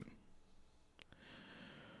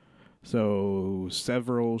So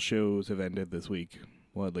several shows have ended this week.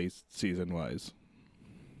 Well, at least season-wise.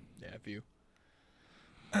 Yeah, a few.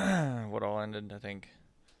 What all ended, I think.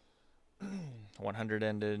 100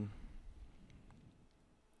 ended.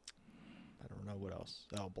 I don't know what else.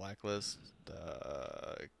 Oh, Blacklist.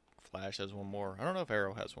 Flash has one more. I don't know if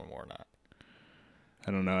Arrow has one more or not.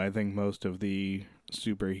 I don't know. I think most of the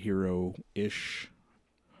superhero-ish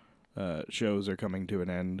shows are coming to an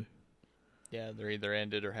end. Yeah, they're either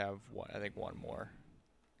ended or have one. I think one more.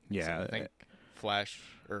 Yeah. So I think Flash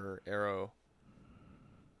or Arrow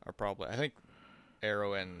are probably. I think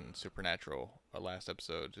Arrow and Supernatural, our last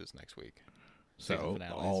episode is next week. So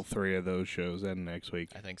all three of those shows end next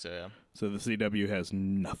week. I think so, yeah. So the CW has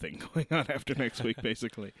nothing going on after next week,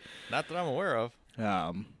 basically. Not that I'm aware of.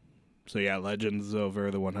 So yeah, Legends is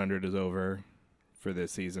over. The 100 is over for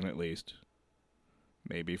this season at least.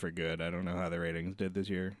 Maybe for good. I don't know how the ratings did this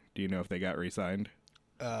year. Do you know if they got re-signed?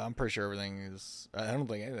 I'm pretty sure everything is. I don't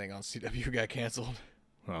think anything on CW got canceled.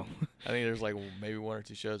 Well, I think there's like maybe one or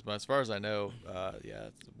two shows, but as far as I know,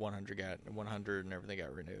 100 and everything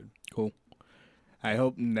got renewed. Cool. I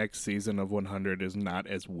hope next season of 100 is not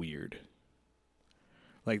as weird.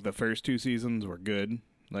 Like the first two seasons were good.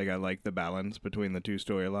 Like I like the balance between the two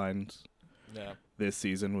storylines. Yeah. This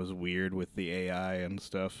season was weird with the AI and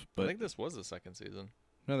stuff. But I think this was the second season.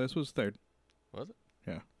 No, this was third. Was it?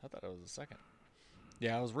 Yeah. I thought it was the second.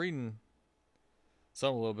 Yeah, I was reading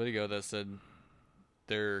something a little bit ago that said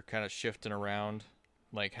they're kind of shifting around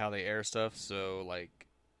like how they air stuff. So like,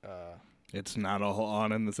 it's not all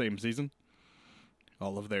on in the same season.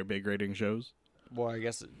 All of their big rating shows. Well, I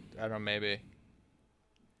guess I don't know, maybe.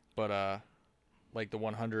 But like the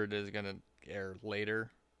 100 is gonna air later,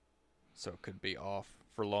 so it could be off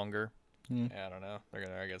for longer. Yeah, I don't know.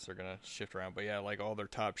 I guess they're gonna shift around. But yeah, like all their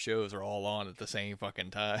top shows are all on at the same fucking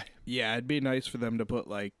time. Yeah, it'd be nice for them to put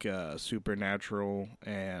like Supernatural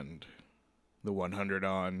and the 100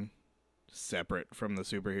 on separate from the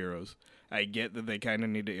superheroes. I get that they kind of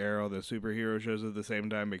need to air all the superhero shows at the same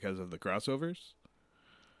time because of the crossovers.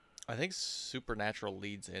 I think Supernatural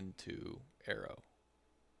leads into Arrow.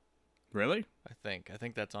 Really? I think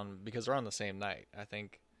that's on because they're on the same night. I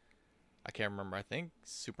can't remember. I think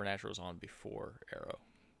Supernatural's on before Arrow.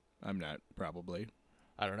 I'm not, probably.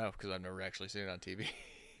 I don't know because I've never actually seen it on TV.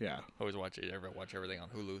 Yeah. Always watch everything on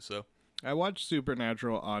Hulu, so. I watched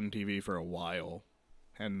Supernatural on TV for a while,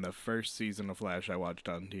 and the first season of Flash I watched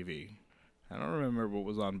on TV. I don't remember what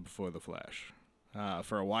was on before the Flash.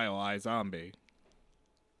 For a while, iZombie.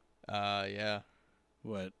 Yeah.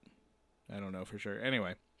 What? I don't know for sure.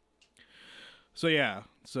 Anyway.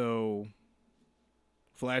 So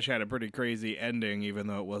Flash had a pretty crazy ending, even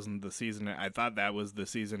though it wasn't the season. I thought that was the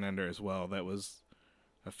season ender as well. That was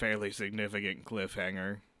a fairly significant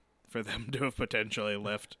cliffhanger for them to have potentially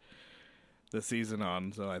left the season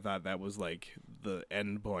on. So I thought that was like the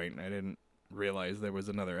end point. I didn't realize there was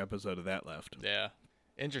another episode of that left. Yeah.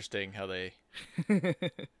 Interesting how they...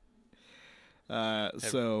 What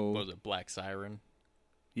was it, Black Siren?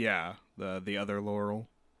 Yeah, the other Laurel.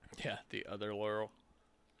 Yeah, the other Laurel.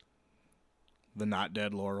 The not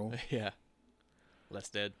dead Laurel. Yeah. Less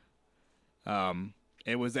dead.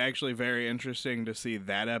 It was actually very interesting to see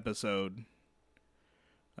that episode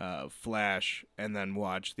Flash and then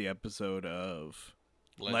watch the episode of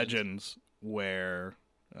Legends where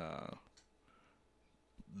the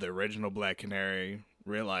original Black Canary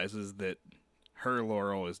realizes that her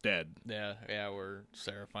Laurel is dead. Yeah, where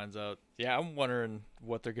Sarah finds out. Yeah, I'm wondering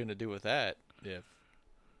what they're going to do with that.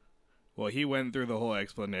 Well, he went through the whole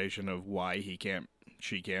explanation of why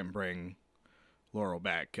she can't bring Laurel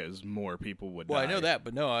back because more people would die. Well, I know that,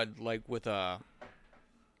 but no, I'd like with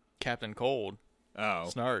Captain Cold. Oh.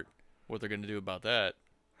 Snart. What they're going to do about that.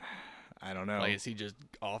 I don't know. Like, is he just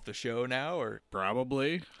off the show now, or?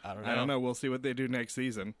 Probably. I don't know. I don't know. We'll see what they do next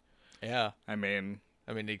season. Yeah. I mean,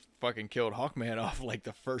 they fucking killed Hawkman off like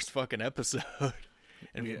the first fucking episode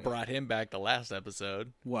and brought him back the last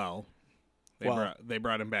episode. Well, they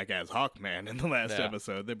brought him back as Hawkman in the last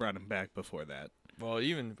episode. They brought him back before that. Well,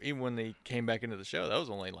 even when they came back into the show, that was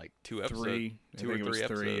only like two episodes. Two or three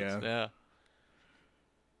episodes. Yeah.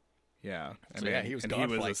 Yeah. He was gone.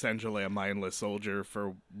 He was essentially a mindless soldier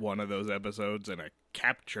for one of those episodes and a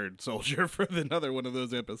captured soldier for another one of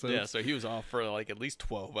those episodes. Yeah, so he was off for like at least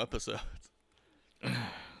 12 episodes.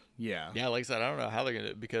 Yeah. Yeah, like I said, I don't know how they're going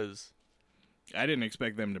to, because I didn't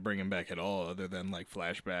expect them to bring him back at all other than like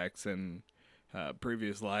flashbacks and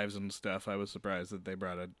previous lives and stuff. I was surprised that they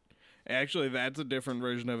brought Actually, that's a different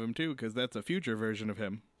version of him too, because that's a future version of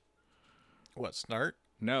him. What, Snart?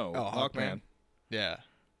 No, Hawkman. Yeah.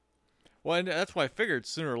 Well, and that's why I figured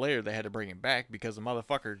sooner or later they had to bring him back because the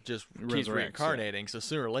motherfucker just keeps Resurrects, reincarnating. So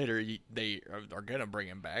sooner or later they are going to bring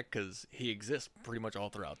him back because he exists pretty much all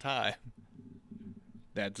throughout time.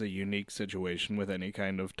 That's a unique situation with any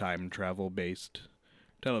kind of time travel based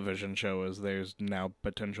television show, as there's now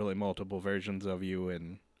potentially multiple versions of you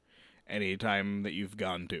in any time that you've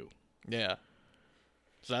gone to. Yeah.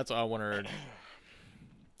 So that's what I wondered.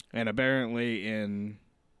 And apparently in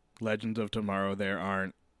Legends of Tomorrow there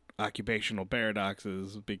aren't occupational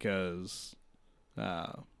paradoxes because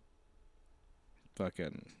fucking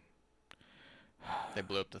They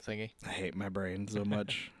blew up the thingy. I hate my brain so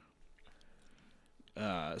much.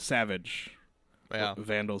 Savage. Yeah.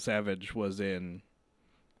 Vandal Savage was in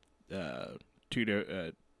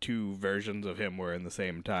two versions of him were in the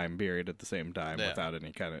same time period at the same time without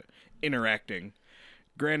any kind of interacting.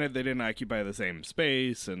 Granted, they didn't occupy the same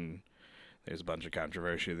space, and there's a bunch of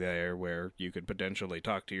controversy there where you could potentially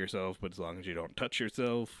talk to yourself, but as long as you don't touch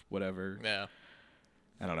yourself, whatever. Yeah.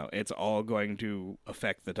 I don't know. It's all going to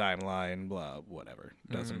affect the timeline, blah, whatever.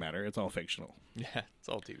 Doesn't matter. It's all fictional. Yeah, it's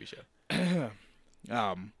all TV show.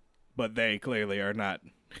 But they clearly are not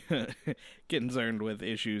concerned with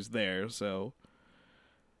issues there, so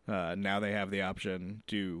now they have the option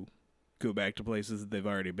to go back to places that they've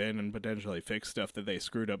already been and potentially fix stuff that they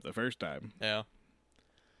screwed up the first time. Yeah.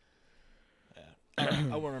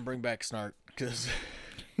 I want to bring back Snart because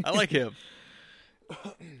I like him.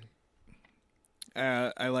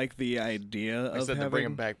 I like the idea of Except having... to bring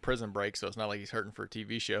him back Prison Break, so it's not like he's hurting for a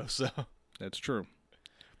TV show. So That's true.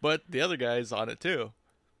 But the other guy's on it too.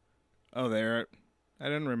 Oh, I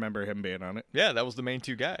didn't remember him being on it. Yeah, that was the main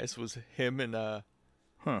two guys. Was him and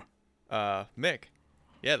Mick.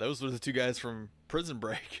 Yeah, those were the two guys from Prison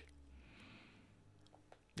Break.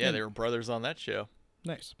 Yeah, they were brothers on that show.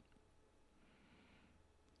 Nice.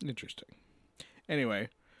 Interesting. Anyway,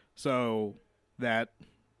 so that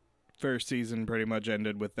first season pretty much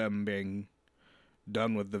ended with them being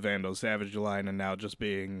done with the Vandal Savage line and now just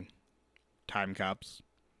being time cops.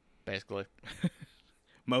 Basically.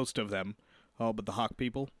 Most of them. All but the Hawk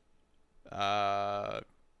people. I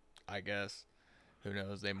guess. Who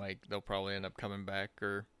knows? They'll probably end up coming back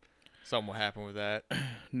or something will happen with that.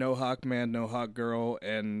 No Hawk Man, no Hawk Girl,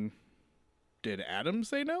 and did Adam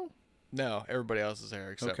say no? No, everybody else is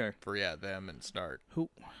there except for them and Snart.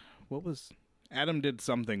 What was Adam did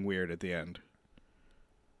something weird at the end.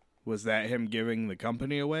 Was that him giving the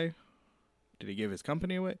company away? Did he give his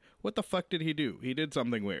company away? What the fuck did he do? He did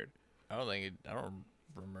something weird. I don't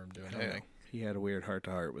remember him doing anything. He had a weird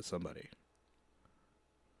heart-to-heart with somebody.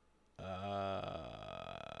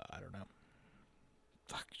 I don't know.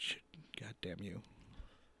 Fuck, shit. God damn you.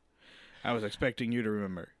 I was expecting you to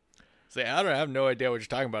remember. See, I have no idea what you're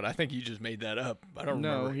talking about. I think you just made that up. I don't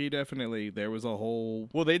remember. No, he definitely, there was a whole...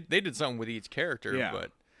 Well, they did something with each character,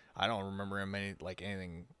 but I don't remember him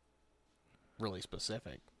anything really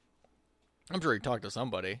specific. I'm sure he talked to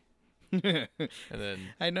somebody. And then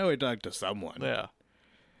I know he talked to someone. Yeah.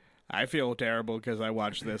 I feel terrible because I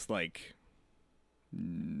watched this 10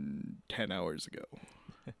 hours ago.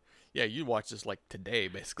 Yeah, you watched this today,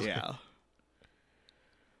 basically. Yeah.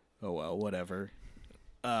 Oh well, whatever.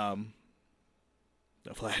 The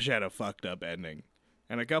Flash had a fucked up ending.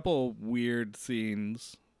 And a couple weird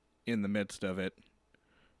scenes in the midst of it.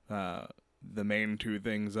 The main two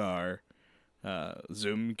things are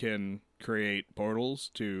Zoom can create portals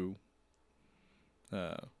to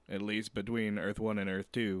at least between Earth 1 and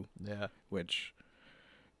Earth 2. Yeah. Which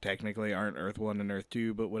technically aren't Earth 1 and Earth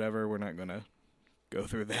 2, but whatever, we're not going to go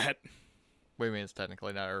through that. What do you mean it's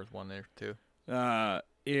technically not Earth 1 and Earth 2?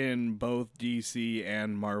 In both DC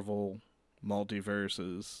and Marvel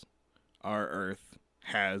multiverses, our Earth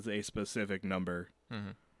has a specific number,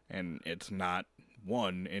 and it's not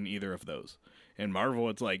 1 in either of those. In Marvel,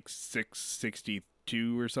 it's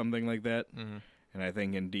 662 or something like that. And I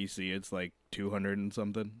think in DC, it's 200 and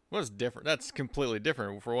something. What's different? That's completely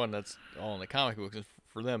different. For one, that's all in the comic books.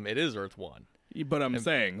 For them, it is Earth 1. But I'm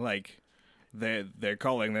saying, they're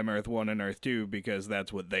calling them Earth 1 and Earth 2 because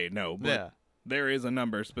that's what they know. But there is a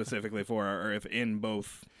number specifically for our Earth in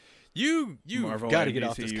both You Marvel got to and get DC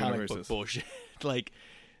off this comic book bullshit.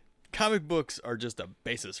 Comic books are just a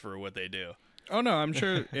basis for what they do. Oh, no, I'm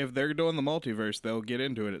sure if they're doing the multiverse, they'll get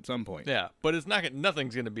into it at some point. Yeah, but it's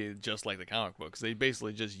nothing's going to be just like the comic books. They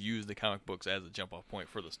basically just use the comic books as a jump-off point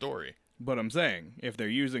for the story. But I'm saying, if they're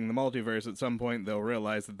using the multiverse at some point, they'll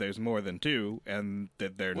realize that there's more than 2 and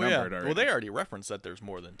that they're numbered already. Well, they already referenced that there's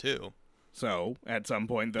more than 2. So, at some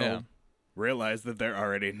point, they'll realize that they're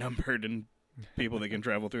already numbered and people that can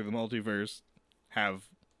travel through the multiverse have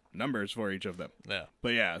numbers for each of them. Yeah.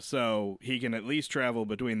 But yeah, so he can at least travel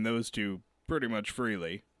between those two pretty much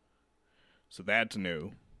freely. So that's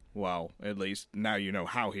new. Well, at least now you know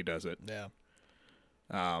how he does it. Yeah.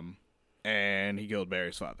 And he killed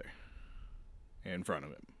Barry's father in front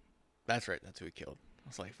of him. That's right. That's who he killed. I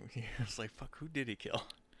was like, fuck, who did he kill?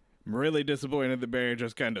 I'm really disappointed that Barry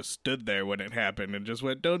just kind of stood there when it happened and just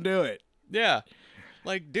went, don't do it. Yeah.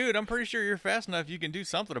 Like, dude, I'm pretty sure you're fast enough. You can do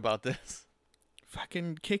something about this.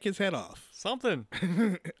 Fucking kick his head off. Something.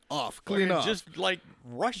 Off. Clean off. Just, like,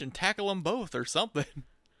 rush and tackle them both or something.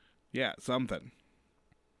 Yeah, something.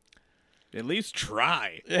 At least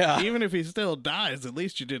try. Yeah. Even if he still dies, at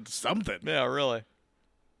least you did something. Yeah, really.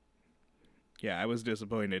 Yeah, I was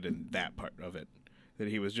disappointed in that part of it. That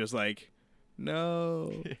he was just like,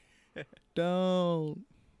 no, don't,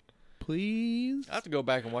 please. I have to go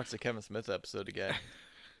back and watch the Kevin Smith episode again.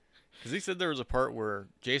 Because he said there was a part where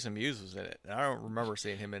Jason Mewes was in it. And I don't remember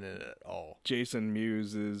seeing him in it at all. Jason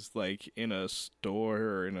Mewes is like in a store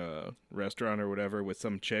or in a restaurant or whatever with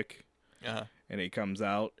some chick. Uh-huh. And he comes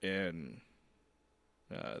out and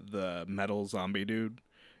the metal zombie dude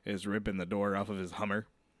is ripping the door off of his Hummer.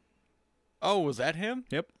 Oh, was that him?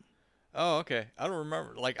 Yep. Oh, okay. I don't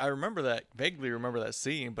remember. Like, I vaguely remember that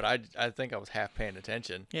scene, but I think I was half paying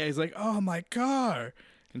attention. Yeah, he's like, oh, my car.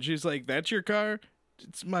 And she's like, that's your car?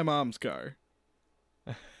 It's my mom's car.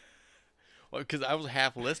 Well, because I was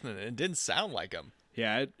half listening, and it didn't sound like him.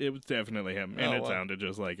 Yeah, it was definitely him, and it sounded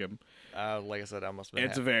just like him. Like I said, I must have been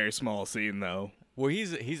It's a very small scene, though. Well,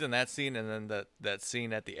 he's in that scene, and then that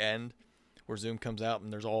scene at the end where Zoom comes out,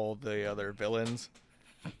 and there's all the other villains.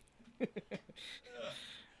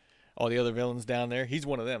 All the other villains down there. He's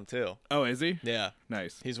one of them too. Oh, is he? Yeah,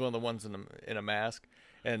 nice. He's one of the ones in a mask,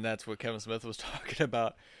 and that's what Kevin Smith was talking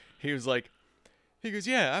about. He was like,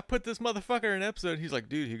 yeah, I put this motherfucker in an episode. He's like,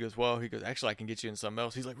 dude. He goes, actually, I can get you in something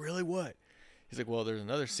else. He's like, really, what? He's like, well, there's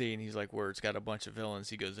another scene. He's like, where it's got a bunch of villains.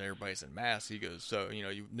 He goes, everybody's in masks. He goes, so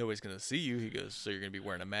nobody's gonna see you. He goes, so you're gonna be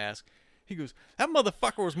wearing a mask. He goes, that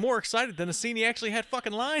motherfucker was more excited than a scene he actually had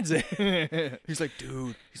fucking lines in. He's like,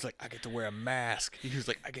 dude. He's like, I get to wear a mask. He was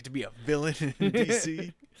like, I get to be a villain in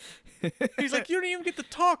DC. He's like, you don't even get to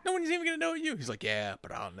talk. No one's even gonna know you. He's like, yeah,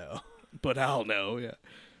 but I'll know. But I'll know. Yeah,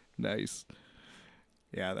 nice.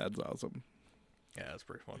 Yeah, that's awesome. Yeah, that's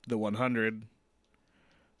pretty fun. The 100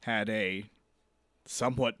 had a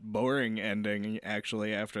somewhat boring ending,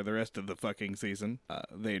 actually, after the rest of the fucking season.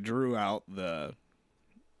 They drew out the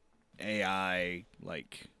AI,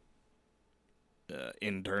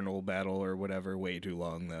 internal battle or whatever way too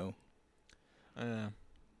long, though. I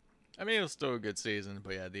mean, it was still a good season,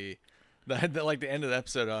 but yeah, the end of the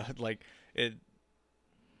episode, they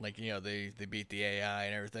beat the AI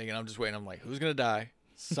and everything, and I'm just waiting. I'm like, who's gonna die?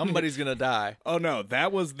 Somebody's gonna die. Oh no,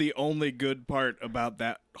 that was the only good part about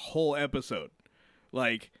that whole episode.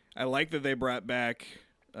 Like, I like that they brought back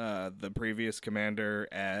the previous commander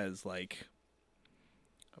as like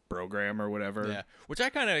a program or whatever. Yeah, which I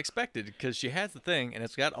kind of expected because she has the thing, and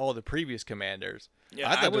it's got all the previous commanders. Yeah,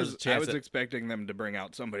 I was expecting them to bring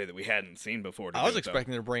out somebody that we hadn't seen before. I was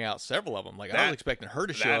expecting to bring out several of them. Like, I was expecting her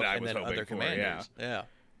to show up, and then other commanders. Yeah.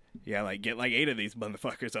 Yeah, like get like 8 of these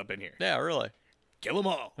motherfuckers up in here. Yeah, really. Kill them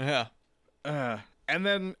all. Yeah. And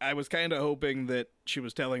then I was kind of hoping that she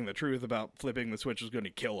was telling the truth about flipping the switch was going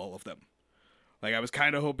to kill all of them. Like, I was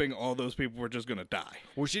kind of hoping all those people were just going to die.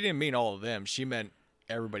 Well, she didn't mean all of them. She meant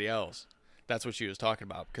everybody else. That's what she was talking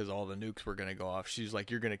about, because all the nukes were going to go off. She's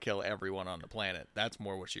like, you're going to kill everyone on the planet. That's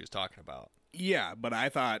more what she was talking about. Yeah, but I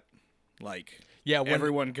thought,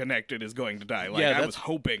 everyone connected is going to die. Like, I was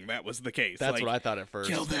hoping that was the case. That's what I thought at first.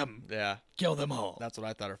 Kill them. Yeah. Kill them all. That's what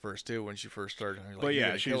I thought at first, too, when she first started. Like, but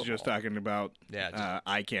yeah, she's just talking about,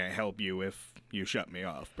 I can't help you if you shut me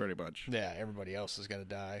off, pretty much. Yeah, everybody else is going to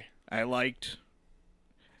die. I liked,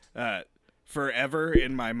 forever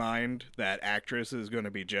in my mind, that actress is going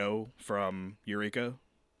to be Jo from Eureka.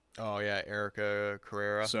 Oh, yeah, Erica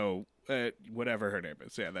Carrera. So, whatever her name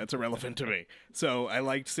is. Yeah, that's irrelevant to me. So, I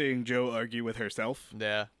liked seeing Jo argue with herself.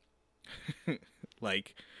 Yeah.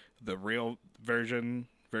 Like, the real version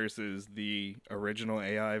versus the original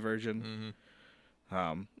AI version.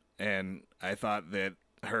 Mm-hmm. And I thought that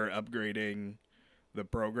her upgrading the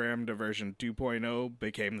program to version 2.0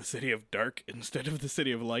 became the City of Dark instead of the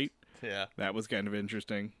City of Light. Yeah. That was kind of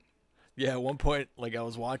interesting. Yeah, at one point, I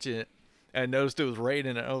was watching it, and I noticed it was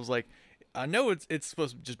raining, and I was like, I know it's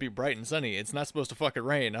supposed to just be bright and sunny. It's not supposed to fucking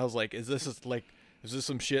rain. I was like, is this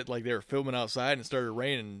some shit like they were filming outside and it started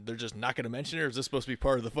raining and they're just not going to mention it, or is this supposed to be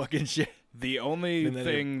part of the fucking shit? The only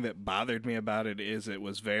thing that bothered me about it is it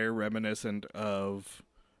was very reminiscent of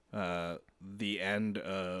the end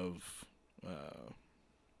of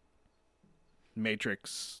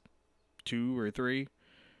Matrix 2 or 3.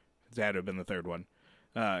 It had to have been the third one.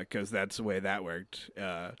 Because that's the way that worked.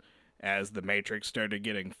 As the Matrix started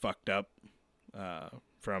getting fucked up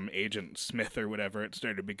from Agent Smith or whatever, it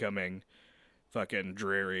started becoming fucking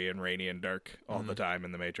dreary and rainy and dark all the time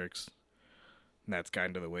in the Matrix. And that's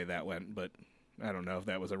kind of the way that went, but I don't know if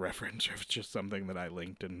that was a reference or if it's just something that I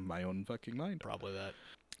linked in my own fucking mind. Probably that.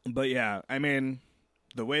 But yeah, I mean,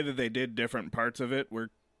 the way that they did different parts of it were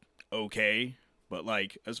okay, but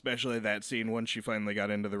like, especially that scene once she finally got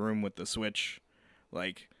into the room with the switch,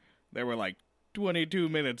 like, there were like 22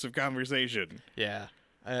 minutes of conversation. Yeah.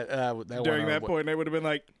 During that point, I would have been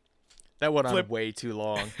like, that went on way too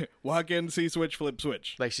long. Walk in, see switch, flip,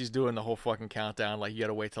 switch. Like, she's doing the whole fucking countdown. Like, you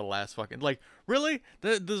gotta wait till the last fucking... Like, really?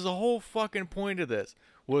 There's the whole fucking point of this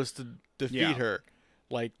was to defeat her.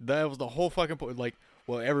 Like, that was the whole fucking point. Like,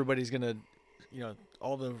 well, everybody's gonna... You know,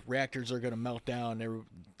 all the reactors are gonna melt down.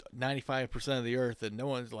 95% of the Earth, and no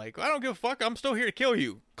one's like, I don't give a fuck. I'm still here to kill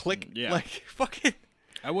you. Click. Yeah. Like, fucking...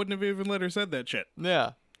 I wouldn't have even let her said that shit.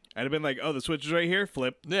 Yeah. I'd have been like, oh, the switch is right here.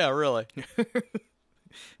 Flip. Yeah, really.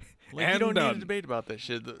 Like, and you don't done. need to debate about this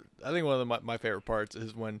shit. I think one of my favorite parts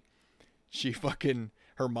is when she fucking,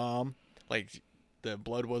 her mom, like, the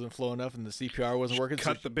blood wasn't flowing enough and the CPR wasn't working.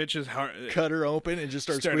 Cut so the bitch's heart. Cut her open and just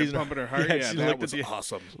started squeezing pumping her heart. Yeah, that was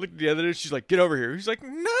awesome. Looked at the other dude. She's like, get over here. He's like,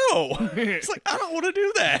 no. It's like, I don't want to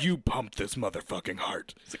do that. You pumped this motherfucking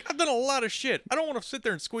heart. It's like, I've done a lot of shit. I don't want to sit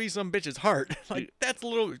there and squeeze some bitch's heart. Like, that's a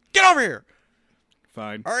little... Get over here.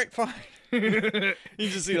 Fine. All right, fine. You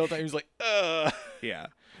just see it all the time. He's like, Yeah.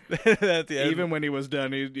 At the end. Even when he was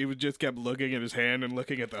done, he was just kept looking at his hand and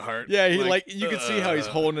looking at the heart. Yeah, he like you could see how he's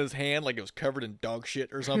holding his hand like it was covered in dog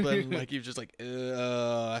shit or something. Like he was just like,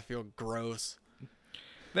 I feel gross.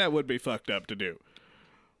 That would be fucked up to do.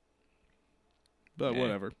 But Yeah.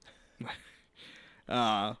 whatever.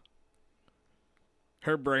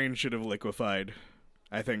 Her brain should have liquefied.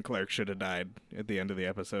 I think Clark should have died at the end of the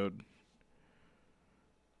episode.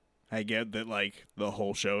 I get that, like, the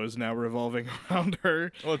whole show is now revolving around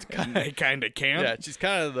her. Well, it's kind I kind of can't. Yeah, she's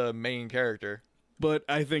kind of the main character. But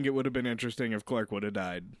I think it would have been interesting if Clark would have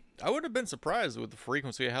died. I would have been surprised with the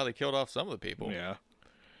frequency of how they killed off some of the people. Yeah.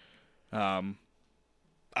 I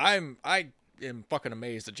am fucking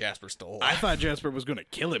amazed that Jasper's still alive. I thought Jasper was going to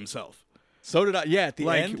kill himself. So did I. Yeah, at the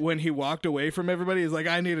Like, end. when he walked away from everybody, he's like,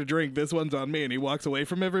 I need a drink. This one's on me. And he walks away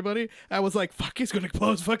from everybody. I was like, fuck, he's going to blow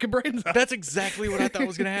his fucking brains out. That's exactly what I thought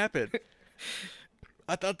was going to happen.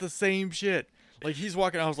 I thought the same shit. Like, he's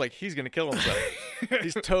walking, I was like, he's going to kill himself.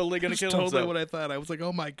 He's totally going to kill totally himself. what I thought. I was like,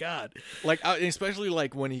 oh my God. Like, especially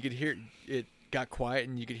like when he could hear it got quiet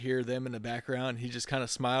and you could hear them in the background. He just kind of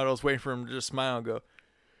smiled. I was waiting for him to just smile and go,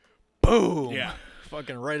 boom. Yeah.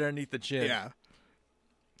 Fucking right underneath the chin. Yeah.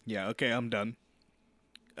 Yeah, okay, I'm done.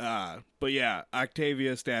 But yeah,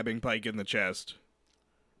 Octavia stabbing Pike in the chest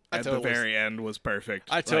at the very end was perfect.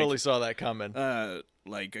 I totally saw that coming.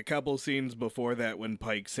 Like a couple scenes before that when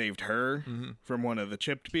Pike saved her from one of the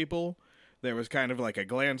chipped people, there was kind of like a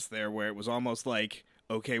glance there where it was almost like,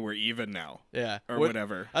 okay, we're even now. Yeah. Or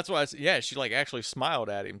whatever. That's why, she like actually smiled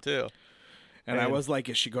at him too. And I was like,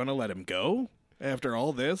 is she going to let him go after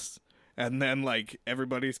all this? And then, like,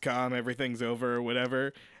 everybody's calm, everything's over, or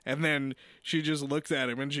whatever. And then she just looks at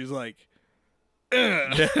him and she's like,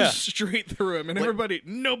 straight through him. And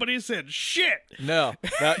nobody said shit. No.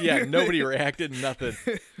 Nobody reacted, nothing.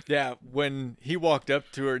 Yeah, when he walked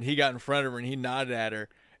up to her and he got in front of her and he nodded at her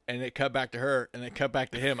and it cut back to her and it cut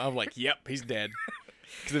back to him, I'm like, yep, he's dead.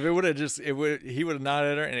 Because if it would have he would have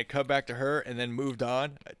nodded at her and it cut back to her and then moved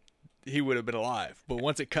on, he would have been alive. But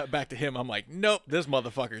once it cut back to him, I'm like, nope, this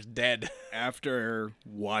motherfucker's dead. After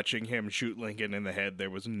watching him shoot Lincoln in the head, there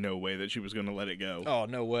was no way that she was going to let it go. Oh,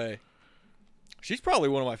 no way. She's probably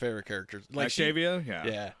one of my favorite characters. Like Octavia? Yeah.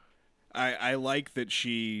 Yeah. I like that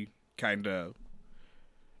she kind of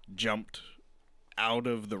jumped out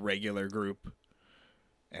of the regular group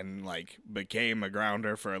and, like, became a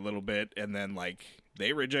grounder for a little bit. And then, like,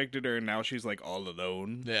 they rejected her and now she's, like, all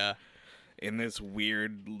alone. Yeah. In this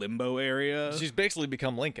weird limbo area. She's basically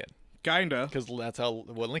become Lincoln. Kinda. Because that's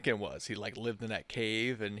what Lincoln was. He, like, lived in that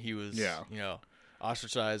cave, and he was,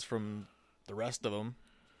 ostracized from the rest of them.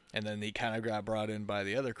 And then he kind of got brought in by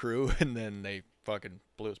the other crew, and then they fucking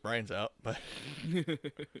blew his brains out. But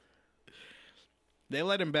they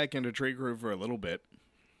let him back into tree crew for a little bit.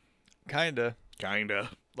 Kinda.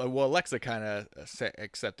 Well, Alexa kind of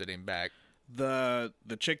accepted him back. The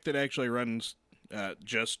chick that actually runs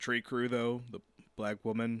just tree crew, though, the black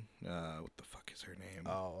woman, what the fuck is her name?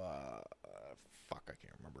 Oh, fuck, I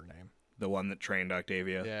can't remember her name. The one that trained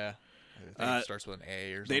Octavia. Yeah. I think it starts with an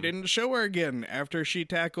A or something. They didn't show her again after she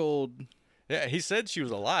tackled Yeah, he said she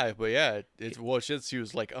was alive, but yeah, it's just she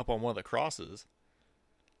was like up on one of the crosses.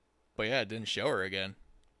 But yeah, it didn't show her again.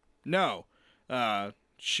 No.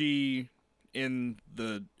 She, in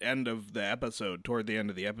the end of the episode, toward the end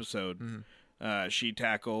of the episode, she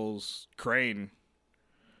tackles Crane.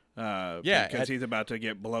 Because he's about to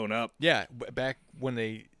get blown up. Yeah, back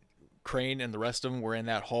when Crane and the rest of them were in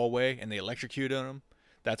that hallway and they electrocuted him,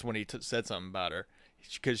 that's when he said something about her.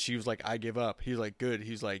 Because she was like, I give up. He's like, good.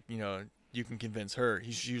 He's like, you can convince her.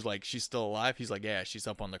 She was like, she's still alive? He's like, yeah, she's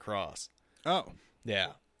up on the cross. Oh. Yeah.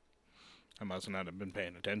 I must not have been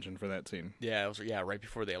paying attention for that scene. Yeah, it was right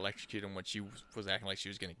before they electrocuted him when she was acting like she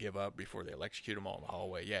was going to give up before they electrocuted him all in the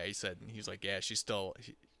hallway. Yeah, he was like, yeah, she's still...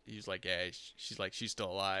 He's like, yeah, she's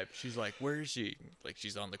still alive. She's like, where is she? Like,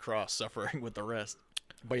 she's on the cross suffering with the rest.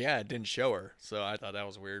 But yeah, it didn't show her, so I thought that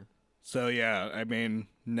was weird. So yeah, I mean,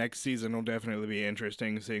 next season will definitely be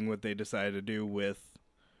interesting, seeing what they decide to do with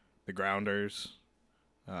the Grounders.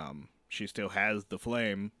 She still has the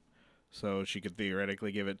flame, so she could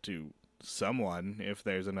theoretically give it to someone if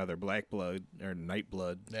there's another Black Blood or Night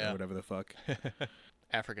Blood or whatever the fuck.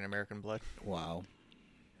 African American blood. Wow.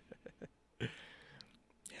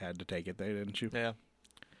 Had to take it there, didn't you? Yeah.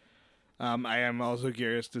 I am also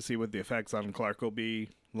curious to see what the effects on Clark will be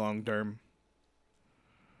long term.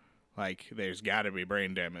 Like, there's got to be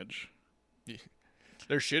brain damage.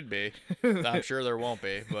 There should be. I'm sure there won't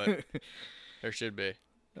be, but there should be.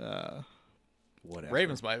 Whatever.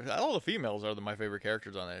 Raven's all the females are my favorite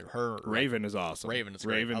characters on it. Raven is awesome. Raven is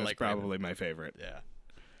great. Raven is probably my favorite. Yeah.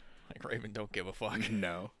 Like, Raven don't give a fuck.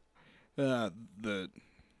 No. The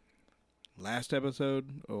last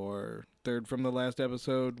episode, or third from the last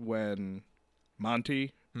episode, when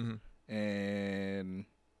Monty and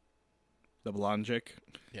the blonde chick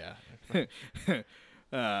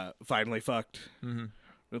finally fucked. And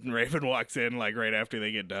Raven walks in like right after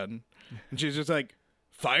they get done, and she's just like,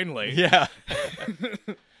 finally. Yeah.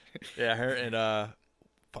 Yeah, her and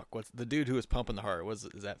what's the dude who was pumping the heart? Is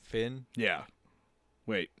that Finn? Yeah.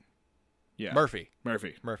 Wait. Yeah. Murphy,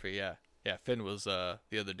 yeah. Yeah, Finn was the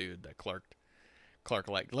other dude that Clark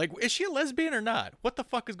liked. Like, is she a lesbian or not? What the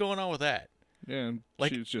fuck is going on with that? Yeah,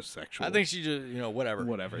 like, she's just sexual. I think she just, whatever.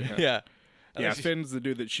 Whatever, yeah. Yeah. Yeah, Finn's the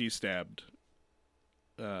dude that she stabbed.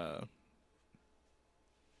 Did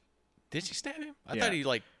she stab him? I thought he,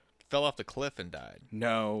 like, fell off the cliff and died.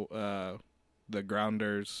 No, the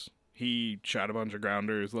Grounders, he shot a bunch of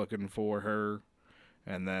Grounders looking for her,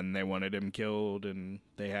 and then they wanted him killed, and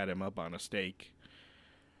they had him up on a stake.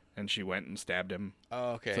 And she went and stabbed him.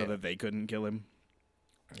 Oh, okay. So that they couldn't kill him.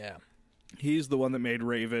 Yeah. He's the one that made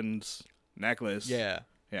Raven's necklace. Yeah.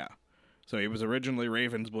 Yeah. So he was originally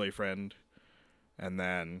Raven's boyfriend. And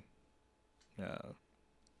then,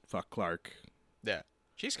 fuck Clark. Yeah.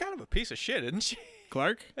 She's kind of a piece of shit, isn't she?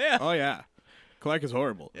 Clark? Yeah. Oh, yeah. Clark is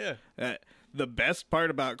horrible. Yeah. The best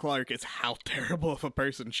part about Clark is how terrible of a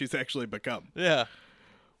person she's actually become. Yeah.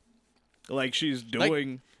 Like, she's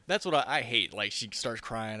doing... That's what I hate. Like, she starts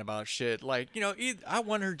crying about shit. Like, I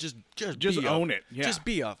want her just own it. Yeah. Just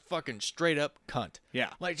be a fucking straight up cunt. Yeah.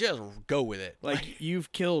 Like, just go with it. Like,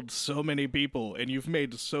 you've killed so many people, and you've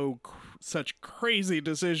made such crazy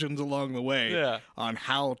decisions along the way on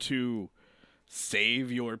how to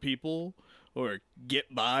save your people or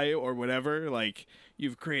get by or whatever. Like,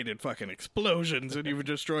 you've created fucking explosions, and you've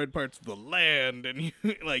destroyed parts of the land, and you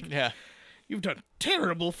you've done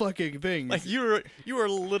terrible fucking things. Like, you are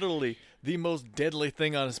literally the most deadly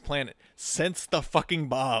thing on this planet since the fucking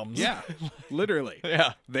bombs. Yeah, literally.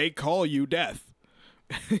 Yeah. They call you death.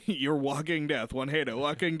 You're walking death. One hate,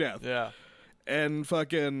 walking death. Yeah. And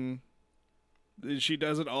fucking, she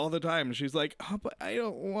does it all the time. She's like, oh, but I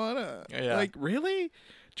don't want to. Yeah. Like, really?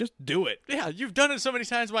 Just do it. Yeah, you've done it so many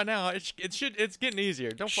times by now. It's getting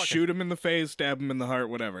easier. Don't fucking... Shoot him in the face, stab him in the heart,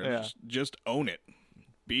 whatever. Yeah. Just own it.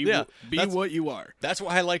 Be what you are. That's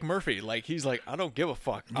why I like Murphy. Like, he's like, I don't give a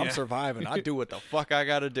fuck. I'm surviving. I do what the fuck I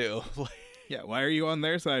gotta do. Yeah, why are you on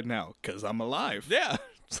their side now? Because I'm alive. Yeah.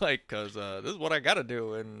 It's like, because this is what I gotta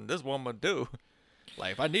do, and this is what I'm gonna do.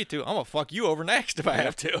 Like, if I need to, I'm gonna fuck you over next if I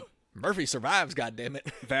have to. Murphy survives,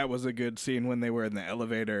 goddammit. That was a good scene when they were in the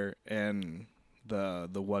elevator, and the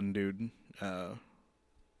one dude,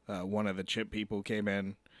 one of the chip people came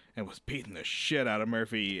in and was beating the shit out of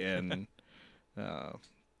Murphy and...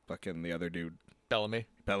 fucking the other dude,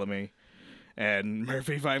 Bellamy, and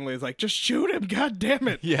Murphy finally is like, just shoot him, god damn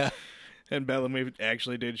it. Yeah. And Bellamy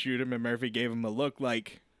actually did shoot him, and Murphy gave him a look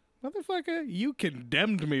like, motherfucker, you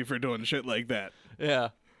condemned me for doing shit like that. Yeah.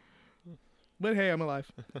 But hey, I'm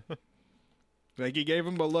alive. Like, he gave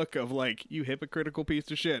him a look of like, you hypocritical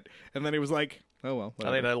piece of shit, and then he was like, Oh, well.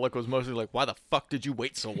 I think that look was mostly like, why the fuck did you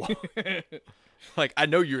wait so long? Like, I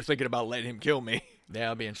know you were thinking about letting him kill me. Yeah,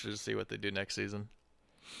 I'll be interested to see what they do next season.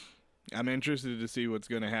 I'm interested to see what's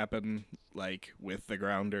going to happen, like, with the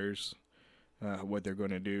Grounders. What they're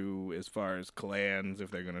going to do as far as clans,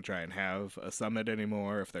 if they're going to try and have a summit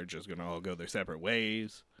anymore, if they're just going to all go their separate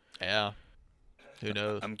ways. Yeah. Who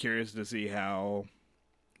knows? I'm curious to see how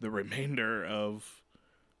the remainder of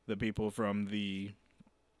the people from the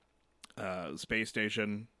space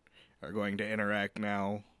station are going to interact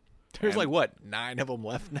now. There's 9 of them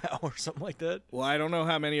left now or something like that? Well, I don't know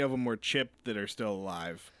how many of them were chipped that are still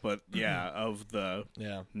alive, but yeah, of the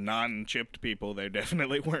non-chipped people, there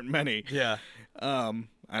definitely weren't many. Yeah.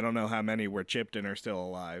 I don't know how many were chipped and are still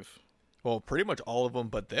alive. Well, pretty much all of them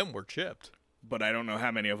but them were chipped. But I don't know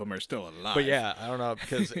how many of them are still alive. But yeah, I don't know,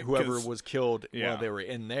 because whoever was killed while they were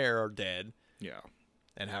in there are dead. Yeah.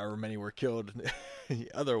 And however many were killed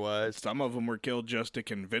otherwise. Some of them were killed just to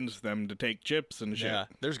convince them to take chips and shit. Yeah,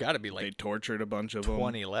 there's got to be they tortured a bunch of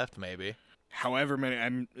 20 left, maybe. However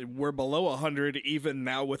many, we're below 100 even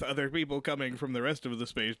now with other people coming from the rest of the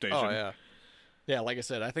space station. Oh, yeah. Yeah, like I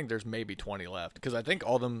said, I think there's maybe 20 left. Because I think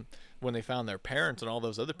all of them, when they found their parents and all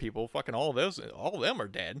those other people, fucking all of them are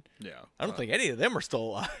dead. Yeah. I don't think any of them are still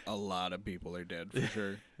alive. A lot of people are dead, for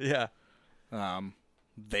sure. Yeah.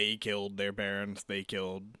 They killed their parents. They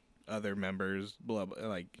killed other members. Blah, blah,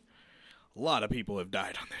 like, a lot of people have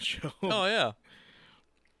died on that show. Oh, yeah.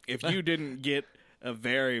 If you didn't get a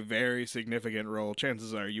very, very significant role,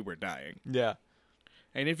 chances are you were dying. Yeah.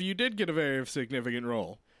 And if you did get a very significant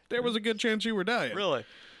role, there was a good chance you were dying. Really?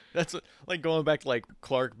 That's like going back to like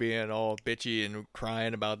Clark being all bitchy and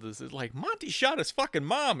crying about this. It's like Monty shot his fucking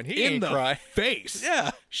mom and he ain't cry. Face.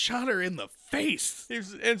 Yeah. Shot her in the face.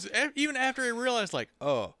 And even after he realized like,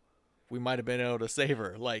 oh, we might have been able to save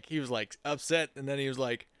her. Like he was like upset and then he was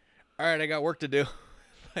like, all right, I got work to do.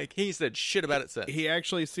 Like he said shit about it since. He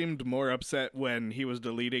actually seemed more upset when he was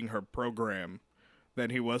deleting her program than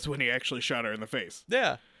he was when he actually shot her in the face.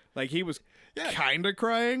 Yeah. Like he was kind of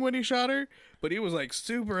crying when he shot her, but he was like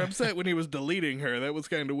super upset when he was deleting her. That was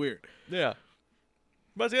kind of weird. Yeah.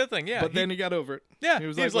 But that's the other thing, yeah. But then he got over it. Yeah. He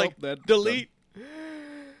was like delete.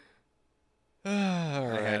 All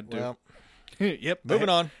right. I had to. Well, yep. Moving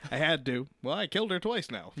on. I had to. Well, I killed her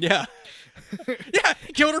twice now. Yeah. Yeah,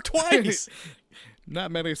 he killed her twice.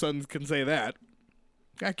 Not many sons can say that.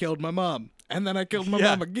 I killed my mom. And then I killed my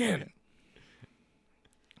mom again.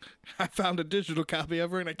 I found a digital copy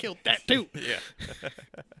of her and I killed that too. Yeah.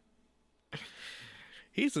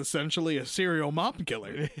 He's essentially a serial mom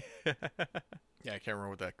killer. Yeah, I can't remember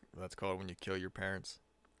what that's called when you kill your parents.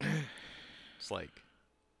 It's like...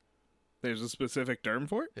 There's a specific term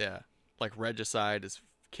for it? Yeah. Like regicide is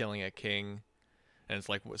killing a king. And it's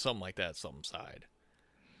like something like that, some side.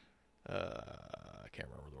 I can't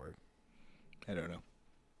remember the word. I don't know.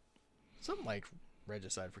 Something like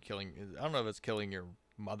regicide for killing... I don't know if it's killing your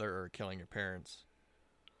mother or killing your parents.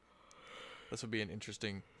 This would be an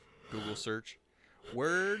interesting Google search.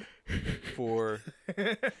 Word for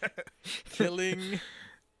killing...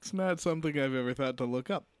 It's not something I've ever thought to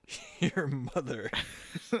look up. Your mother.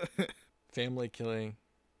 Family killing.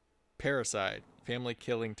 Parricide. Family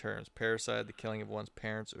killing terms. Parricide, the killing of one's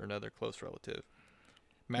parents or another close relative.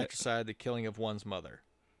 Matricide, the killing of one's mother.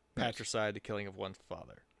 Patricide, the killing of one's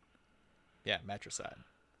father. Yeah, matricide.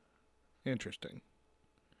 Interesting.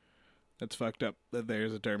 That's fucked up that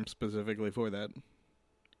there's a term specifically for that.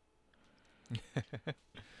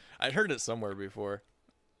 I'd heard it somewhere before.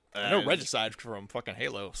 I know regicide from fucking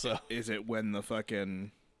Halo, so. Is it when the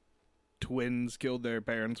fucking twins killed their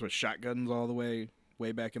parents with shotguns all the way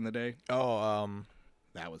back in the day? Oh,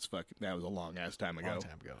 that was a long ass time ago. Long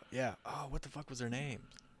time ago. Yeah. Oh, what the fuck was their name?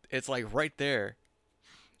 It's like right there.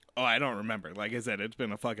 Oh, I don't remember. Like I said, it's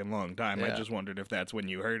been a fucking long time. Yeah. I just wondered if that's when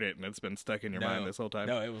you heard it and it's been stuck in your mind this whole time.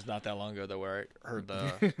 No, it was not that long ago though where I heard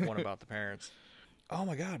the one about the parents. Oh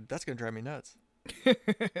my god, that's gonna drive me nuts.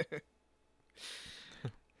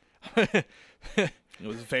 It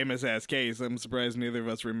was a famous ass case. I'm surprised neither of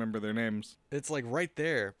us remember their names. It's like right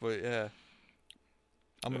there, but yeah.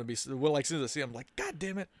 I'm gonna be like as soon as I see it, I'm like, god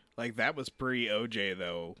damn it. Like that was pre OJ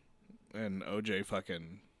though, and OJ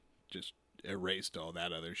fucking just erased all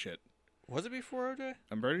that other shit. Was it before OJ?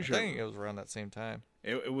 I'm pretty sure. I think it was around that same time.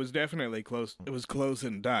 It was definitely close. It was close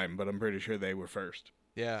in time, but I'm pretty sure they were first.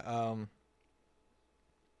 Yeah. I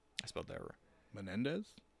spelled that right. Menendez?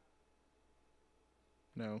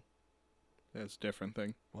 No, that's a different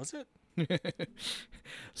thing. Was it?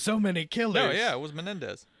 So many killers. No, yeah, it was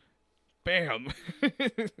Menendez. Bam.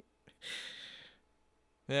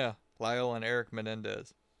 Yeah, Lyle and Eric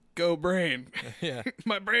Menendez. Go brain. Yeah.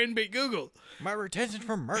 My brain beat Google. My retention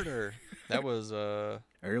for murder. That was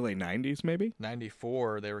Early 90s, maybe?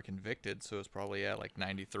 94. They were convicted, so it was probably like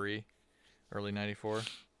 93, early 94.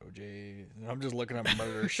 OJ. I'm just looking up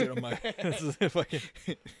murder shit on my. If I can.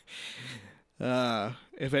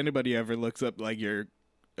 If anybody ever looks up like your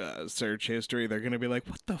search history, they're gonna be like,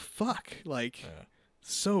 "What the fuck?" Like,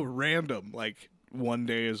 so random. Like, one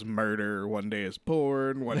day is murder, one day is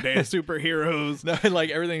porn, one day is superheroes. No, like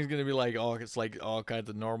everything's gonna be like it's like all kinds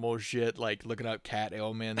of normal shit, like looking up cat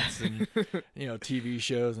ailments and TV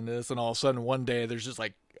shows and this, and all of a sudden one day there's just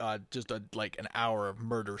like like an hour of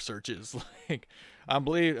murder searches. Like, I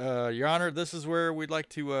believe, Your Honor, this is where we'd like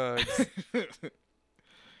to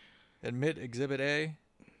admit Exhibit A,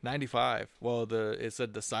 95. Well, it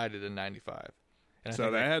said decided in 95. And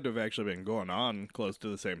so that had to have actually been going on close to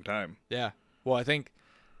the same time. Yeah. Well, I think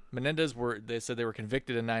Menendez they said they were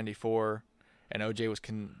convicted in 94, and OJ was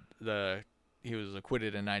he was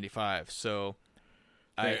acquitted in 95. So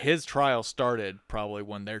his trial started probably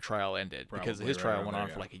when their trial ended, because his trial went on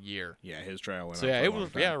for like a year. Yeah, his trial went on. So yeah, it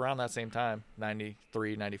was around that same time,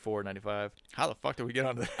 93, 94, 95. How the fuck did we get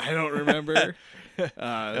on that? I don't remember.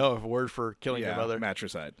 A word for killing your mother.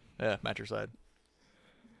 Matricide. Yeah, matricide.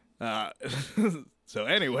 So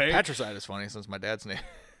anyway, Patricide is funny since my dad's name.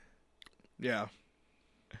 Yeah.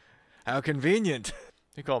 How convenient.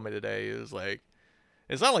 He called me today. He was like,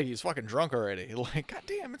 it's not like he's fucking drunk already. He's like, God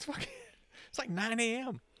damn, it's like 9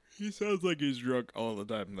 a.m. He sounds like he's drunk all the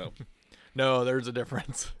time, though. No, there's a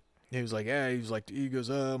difference. He was like, he goes,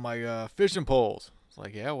 my fishing poles. It's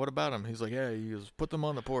like, yeah, what about them? He's like, yeah, he goes, put them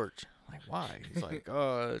on the porch. I'm like, why? He's like,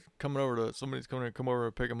 somebody's coming to come over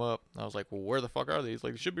and pick them up. I was like, well, where the fuck are they? He's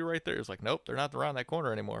like, they should be right there. He's like, nope, they're not around that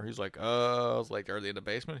corner anymore. He's like, I was like, are they in the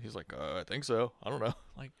basement? He's like, I think so. I don't know.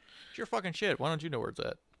 Like, it's your fucking shit. Why don't you know where it's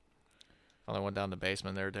at? Finally went down the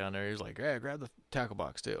basement. They were down there. He's like, yeah, grab the tackle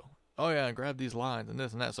box too. Oh yeah, and grab these lines and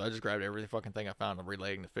this and that. So I just grabbed every fucking thing I found of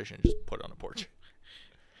relating to fishing and just put it on the porch.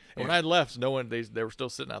 And when I left, no one, they were still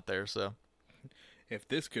sitting out there. So if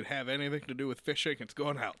this could have anything to do with fishing, it's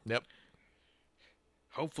going out. Yep.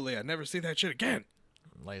 Hopefully I never see that shit again.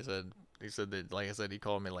 Like I said, he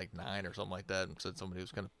called me like 9 or something like that and said somebody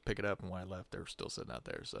was going to pick it up, and when I left, they were still sitting out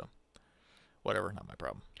there, so whatever, not my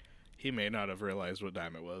problem. He may not have realized what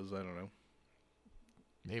time it was, I don't know.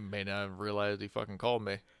 He may not have realized he fucking called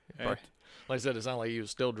me. Like I said, it's not like he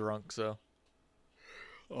was still drunk, so.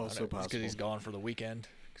 Also possible. Because he's gone for the weekend,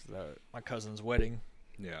 because my cousin's wedding.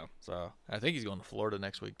 Yeah. So, I think he's going to Florida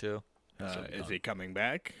next week, too. Is he coming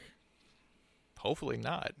back? Hopefully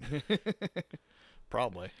not.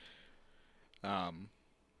 Probably.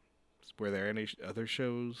 Were there any other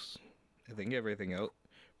shows? I think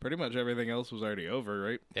pretty much everything else was already over,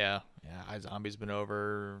 right? Yeah. iZombie's been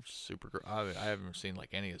over. Supergirl. I haven't seen like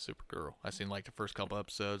any of Supergirl. I've seen like the first couple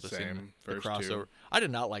episodes. I've seen the crossover. Two. I did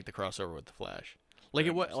not like the crossover with the Flash. Like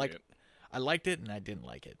I liked it and I didn't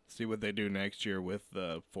like it. See what they do next year with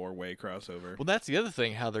the 4-way crossover. Well, that's the other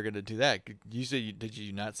thing, how they're going to do that. You said, did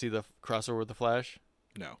you not see the crossover with the Flash?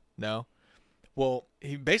 No? Well,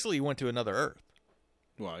 he basically went to another Earth.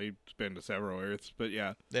 Well, he's been to several Earths, but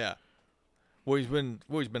yeah. Yeah. Well, he's been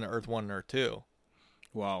to Earth 1 and Earth 2.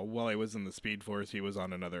 Well, while he was in the Speed Force, he was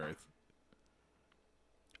on another Earth.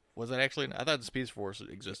 Was that actually? I thought the Speed Force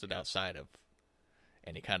existed outside of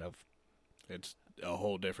any kind of... It's a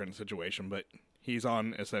whole different situation, but he's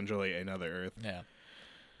on essentially another Earth. Yeah,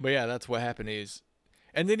 but yeah, that's what happened.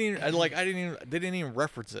 And they didn't even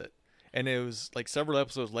reference it. And it was like several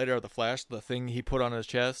episodes later of the Flash, the thing he put on his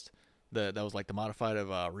chest, that was like the modified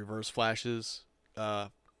of Reverse Flash's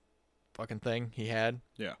fucking thing he had.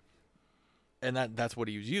 Yeah, and that's what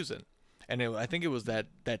he was using. And I think it was that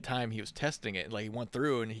time he was testing it. Like he went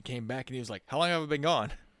through and he came back and he was like, "How long have I been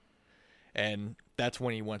gone?" And that's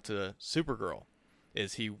when he went to Supergirl. When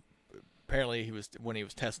he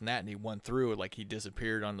was testing that and he went through, like he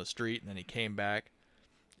disappeared on the street and then he came back,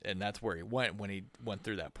 and that's where he went when he went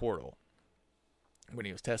through that portal when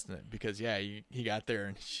he was testing it. Because he got there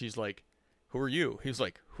and she's like, "Who are you?" He was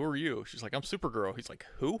like, "Who are you?" She's like, "I'm Supergirl." He's like,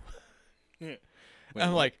 "Who?" Yeah.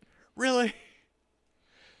 I'm like, "Really?"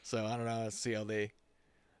 So I don't know. Let's see how they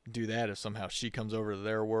do that. If somehow she comes over to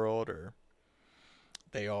their world, or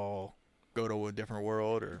they all go to a different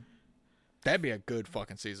world, or that'd be a good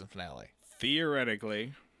fucking season finale.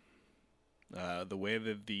 Theoretically, the way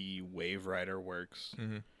that the Wave Rider works,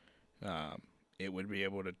 it would be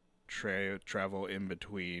able to travel in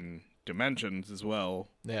between dimensions as well.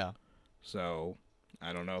 Yeah. So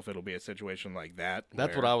I don't know if it'll be a situation like that.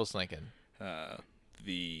 That's what I was thinking.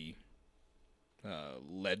 The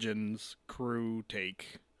Legends crew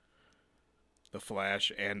take the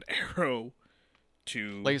Flash and Arrow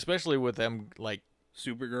to Like, especially with them, like,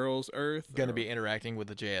 Supergirl's Earth. going to be interacting with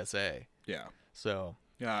the JSA. Yeah. So,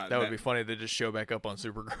 Yeah, that would be funny to just show back up on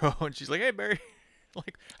Supergirl, and she's like, hey, Barry,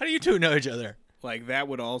 like, how do you two know each other? Like, that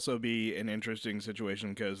would also be an interesting situation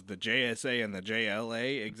because the JSA and the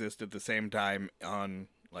JLA exist at the same time on,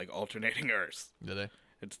 like, alternating Earths. Do they?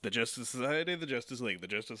 It's the Justice Society, the Justice League, the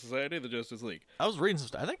Justice Society, the Justice League. I was reading some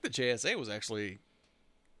stuff. I think the JSA was actually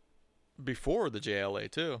before the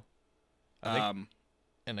JLA, too. I think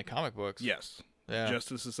in the comic books. Yes. Yeah.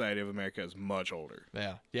 Justice Society of America is much older.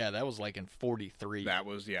 Yeah. Yeah, that was like in 43. That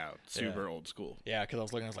was, super old school. Yeah, because I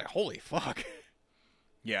was looking, I was like, holy fuck.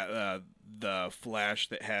 Yeah, the Flash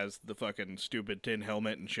that has the fucking stupid tin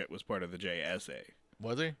helmet and shit was part of the JSA.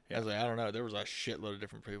 Was he? Yeah. I was like, I don't know. There was a shitload of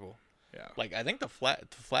different people. Yeah. Like, I think the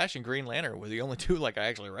Flash and Green Lantern were the only two, like, I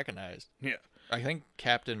actually recognized. Yeah. I think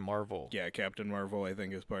Captain Marvel. Yeah, Captain Marvel, I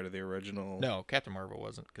think, is part of the original. No, Captain Marvel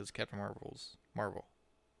wasn't, because Captain Marvel's Marvel.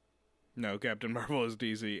 No, Captain Marvel is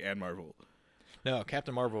DC and Marvel. No,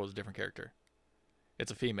 Captain Marvel is a different character.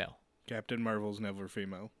 It's a female. Captain Marvel's never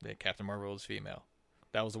female. Yeah, Captain Marvel is female.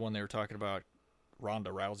 That was the one they were talking about Ronda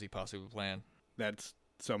Rousey possibly playing. That's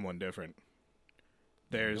someone different.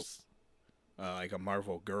 There's like a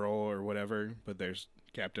Marvel girl or whatever, but there's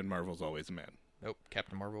Captain Marvel's always a man. Nope,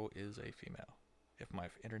 Captain Marvel is a female. If my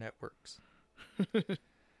internet works.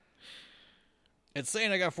 It's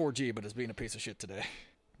saying I got 4G, but it's being a piece of shit today.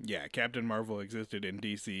 Yeah, Captain Marvel existed in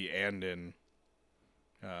DC and in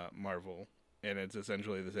Marvel, and it's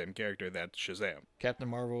essentially the same character. That's Shazam. Captain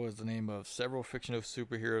Marvel is the name of several fictional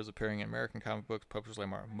superheroes appearing in American comic books published by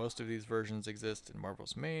Marvel. Most of these versions exist in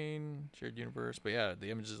Marvel's main shared universe, but yeah,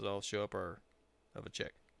 the images that all show up are of a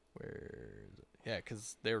chick. Where is it? Yeah,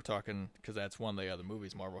 because they were talking, because that's one of the other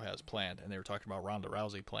movies Marvel has planned, and they were talking about Ronda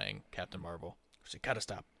Rousey playing Captain Marvel. So you gotta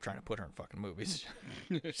stop trying to put her in fucking movies.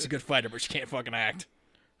 She's a good fighter, but she can't fucking act.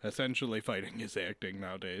 Essentially, fighting is acting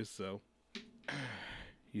nowadays, so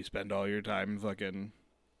you spend all your time fucking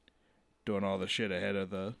doing all the shit ahead of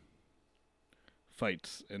the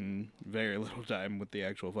fights and very little time with the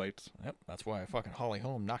actual fights. Yep, that's why fucking Holly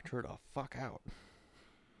Holm knocked her the fuck out.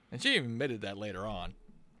 And she even admitted that later on,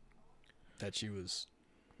 that she was,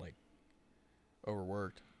 like,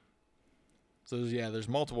 overworked. So, yeah, there's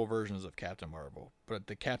multiple versions of Captain Marvel, but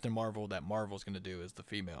the Captain Marvel that Marvel's going to do is the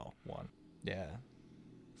female one. Yeah.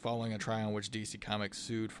 Following a trial in which DC Comics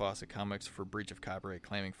sued Fawcett Comics for breach of copyright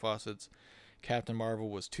claiming Fawcett's Captain Marvel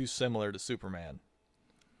was too similar to Superman.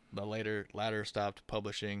 The latter stopped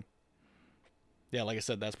publishing. Yeah, like I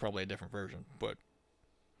said, that's probably a different version, but...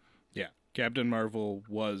 Yeah, Captain Marvel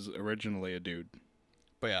was originally a dude.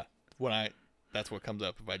 But yeah, that's what comes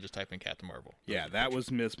up if I just type in Captain Marvel. Yeah, that was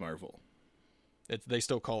Miss Marvel. They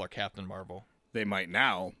still call her Captain Marvel. They might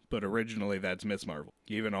now, but originally that's Miss Marvel.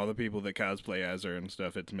 Even all the people that cosplay as her and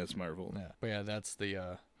stuff, it's Miss Marvel. Yeah, but yeah, that's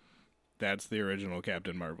the original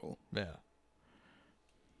Captain Marvel. Yeah.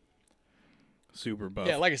 Super buff.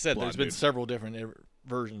 Yeah, like I said, there's been dude. several different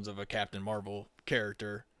versions of a Captain Marvel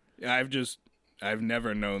character. I've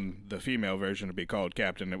never known the female version to be called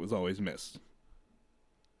Captain. It was always Miss.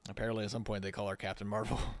 Apparently, at some point, they call her Captain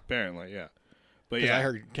Marvel. Apparently, yeah. But yeah, I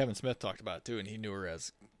heard Kevin Smith talked about it too, and he knew her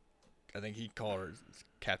as, I think he called her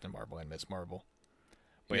Captain Marvel and Miss Marvel.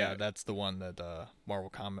 But yeah, that's the one that the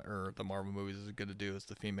Marvel movies is good to do. Is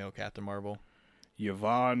the female Captain Marvel.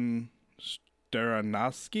 Yvonne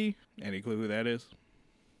Staranovsky. Any clue who that is?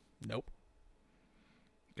 Nope.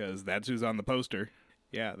 Because that's who's on the poster.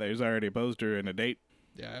 Yeah, there's already a poster and a date.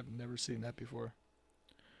 Yeah, I've never seen that before.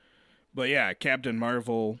 But yeah, Captain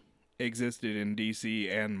Marvel existed in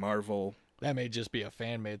DC and Marvel. That may just be a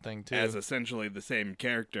fan-made thing, too. As essentially the same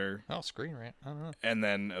character. Oh, Screen Rant. I don't know. And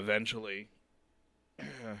then eventually,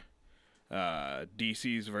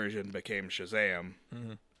 DC's version became Shazam.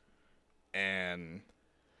 Mm-hmm. And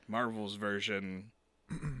Marvel's version,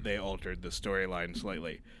 they altered the storyline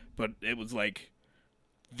slightly. But it was like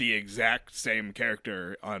the exact same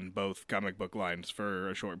character on both comic book lines for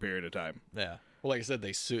a short period of time. Yeah. Well, like I said,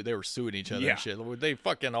 they were suing each other and shit. They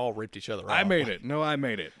fucking all ripped each other off. I made it. No, I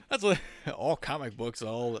made it. That's what all comic books,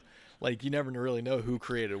 like, you never really know who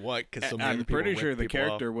created what. Cause so many I'm pretty sure the people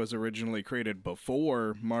character off. was originally created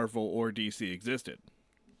before Marvel or DC existed.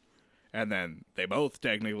 And then they both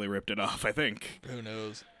technically ripped it off, I think. Who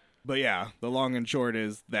knows? But yeah, the long and short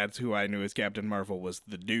is that's who I knew as Captain Marvel was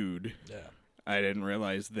the dude. Yeah. I didn't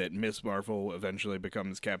realize that Miss Marvel eventually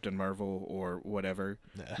becomes Captain Marvel or whatever.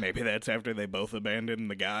 Yeah. Maybe that's after they both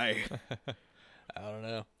abandoned the guy. I don't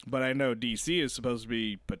know. But I know DC is supposed to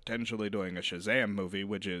be potentially doing a Shazam movie,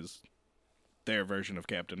 which is their version of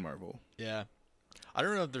Captain Marvel. Yeah. I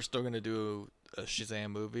don't know if they're still going to do a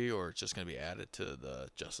Shazam movie or it's just going to be added to the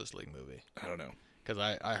Justice League movie. I don't know. Because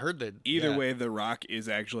I heard that... Either way, The Rock is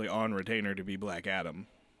actually on retainer to be Black Adam.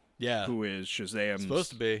 Yeah. Who is Shazam's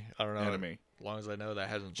supposed to be. I don't know. enemy. As long as I know that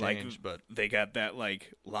hasn't changed, but... They got that,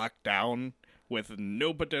 like, locked down with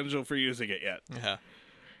no potential for using it yet. Yeah.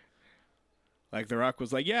 Like, The Rock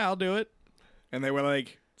was like, yeah, I'll do it. And they were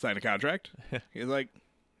like, sign a contract. He's like,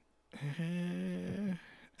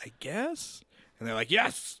 I guess? And they're like,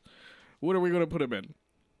 yes! What are we going to put him in?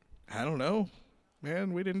 I don't know.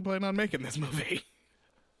 Man, we didn't plan on making this movie.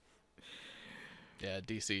 Yeah,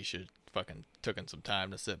 DC should fucking taken some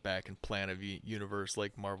time to sit back and plan a universe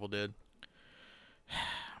like Marvel did.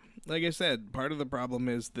 Like I said, part of the problem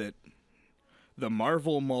is that the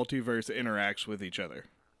Marvel multiverse interacts with each other.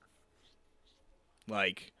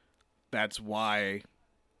 Like, that's why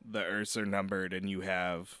the Earths are numbered and you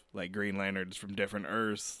have, like, Green Lanterns from different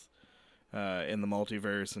Earths in the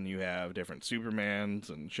multiverse, and you have different Supermans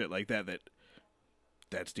and shit like that.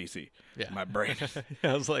 That's DC. Yeah. My brain.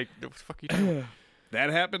 I was like, what the fuck are you doing? That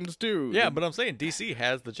happens too. Yeah, but I'm saying DC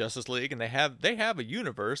has the Justice League, and they have a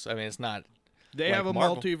universe. I mean, it's not. They like have a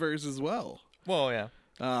Marvel. Multiverse as well. Well, yeah.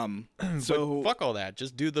 So but fuck all that.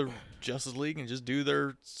 Just do the Justice League and just do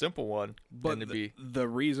their simple one. But the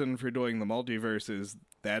reason for doing the multiverse is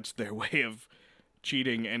that's their way of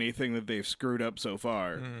cheating anything that they've screwed up so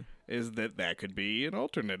far. Is that could be an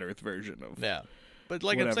alternate Earth version of But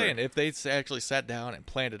like whatever. I'm saying, if they actually sat down and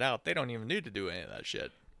planned it out, they don't even need to do any of that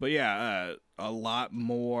shit. But yeah, a lot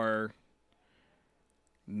more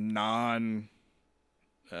non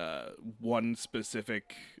one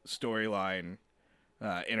specific storyline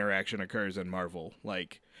interaction occurs in Marvel.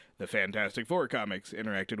 Like the Fantastic Four comics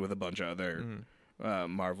interacted with a bunch of other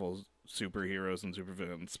Marvel superheroes and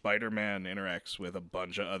supervillains. Spider-Man interacts with a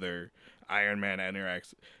bunch of other. Iron Man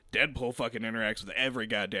interacts. Deadpool fucking interacts with every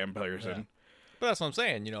goddamn person. Yeah. But that's what I'm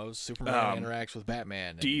saying. You know, Superman interacts with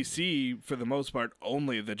Batman. DC, for the most part,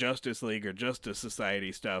 only the Justice League or Justice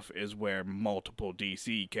Society stuff is where multiple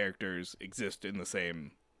DC characters exist in the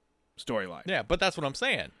same storyline. Yeah, but that's what I'm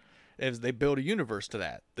saying. Is they build a universe to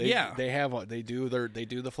that. They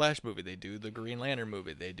do the Flash movie, they do the Green Lantern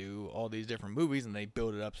movie, they do all these different movies, and they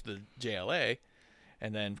build it up to the JLA.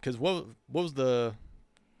 And then, because what was the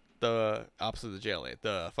opposite of the JLA?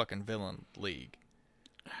 The fucking Villain League.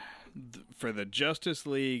 For the Justice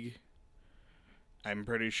League, I'm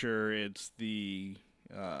pretty sure it's the...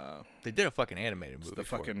 they did a fucking animated movie. It's the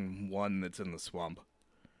fucking one that's in the swamp.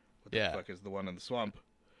 What the fuck is the one in the swamp?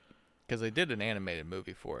 Because they did an animated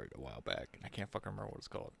movie for it a while back, and I can't fucking remember what it's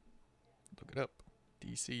called. Look it up.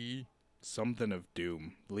 DC... Something of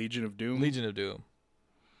Doom. Legion of Doom? Legion of Doom.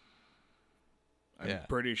 I'm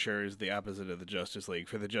pretty sure is the opposite of the Justice League.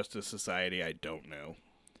 For the Justice Society, I don't know.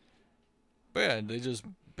 But yeah, they just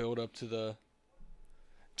build up to the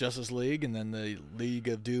Justice League and then the League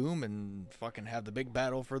of Doom and fucking have the big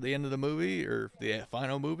battle for the end of the movie or the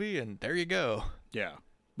final movie, and there you go. Yeah.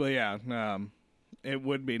 But yeah, it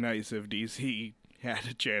would be nice if DC had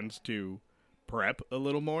a chance to prep a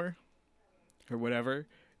little more or whatever.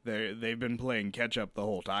 They've been playing catch up the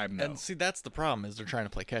whole time, though. And see, that's the problem, is they're trying to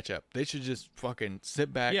play catch up. They should just fucking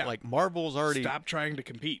sit back. Yeah. Like, Marvel's already... Stop trying to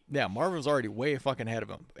compete. Yeah, Marvel's already way fucking ahead of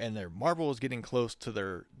them. And Marvel is getting close to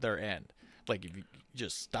their end. Like, if you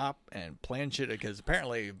just stop and plan shit, because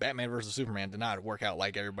apparently Batman vs. Superman did not work out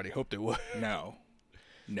like everybody hoped it would. No.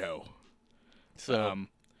 So...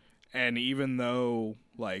 and even though,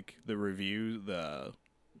 like, the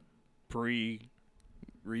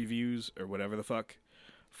pre-reviews or whatever the fuck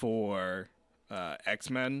for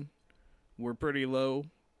X-Men were pretty low.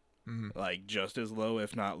 Like, just as low,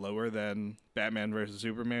 if not lower, than Batman vs.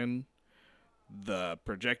 Superman. The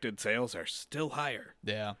projected sales are still higher.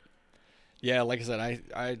 Yeah. Yeah, like I said,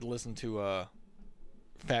 I listened to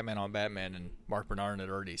Fat Man on Batman, and Mark Bernard had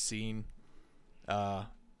already seen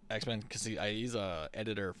X-Men, because he's a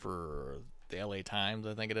editor for the LA Times,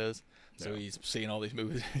 I think it is. So he's seeing all these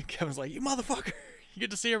movies. Kevin's like, you motherfucker, you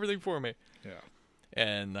get to see everything for me. Yeah.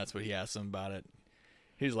 And that's what he asked him about it.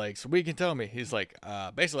 He's like, so what you can tell me? He's like,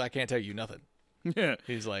 basically, I can't tell you nothing. Yeah.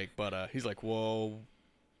 He's like, well,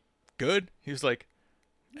 good. He was like,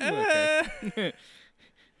 Okay.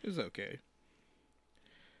 It's okay.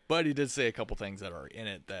 But he did say a couple things that are in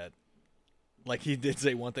it that, like, he did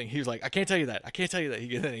say one thing. He was like, I can't tell you that.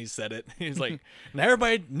 Then he said it. He's like, now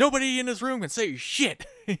nobody in this room can say shit.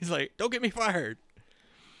 He's like, don't get me fired.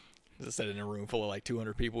 I said it in a room full of like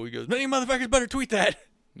 200 people. He goes, "Man, you motherfuckers better tweet that."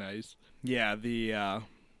 Nice. Yeah, the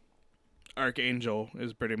Archangel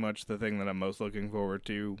is pretty much the thing that I'm most looking forward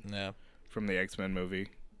to. Yeah. From the X-Men movie.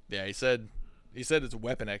 Yeah, he said it's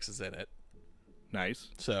Weapon X is in it. Nice.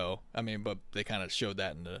 So, I mean, but they kind of showed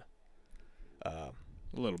that in the A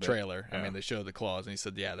little bit. trailer. Yeah. I mean, they showed the claws, and he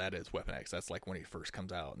said, yeah, that is Weapon X. That's like when he first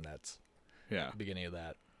comes out, and that's Yeah. the beginning of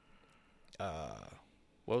that.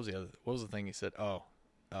 What was the thing he said? Oh,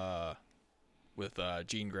 with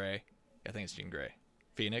Jean Grey. I think it's Jean Grey.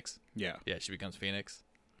 Phoenix? Yeah. Yeah, she becomes Phoenix.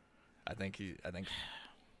 I think the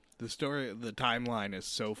timeline is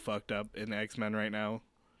so fucked up in X-Men right now.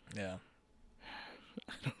 yeah.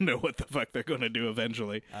 I don't know what the fuck they're going to do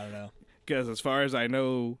eventually. I don't know. Because as far as I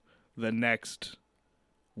know, the next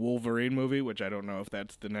Wolverine movie, which I don't know if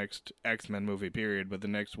that's the next X-Men movie period, but the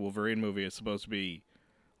next Wolverine movie is supposed to be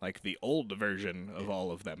like the old version of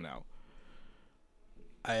all of them now.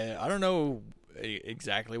 I don't know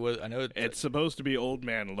exactly what I know. It's supposed to be Old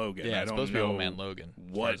Man Logan. Yeah, I it's don't supposed to be know Old Man Logan.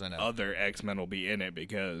 As far what as I know. other X-Men will be in it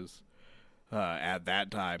because at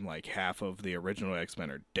that time, like half of the original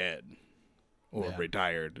X-Men are dead or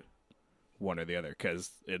retired, one or the other,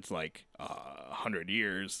 because it's like 100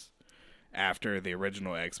 years after the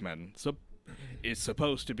original X-Men. So it's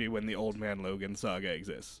supposed to be when the Old Man Logan saga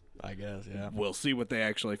exists. I guess, yeah. We'll see what they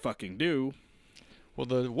actually fucking do. Well,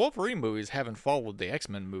 the Wolverine movies haven't followed the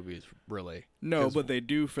X-Men movies, really. No, but they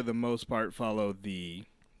do, for the most part, follow the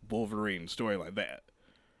Wolverine storyline.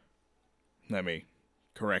 Let me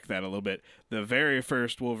correct that a little bit. The very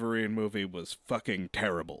first Wolverine movie was fucking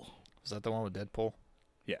terrible. Was that the one with Deadpool?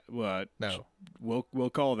 Yeah, well, No. We'll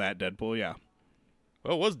call that Deadpool, yeah.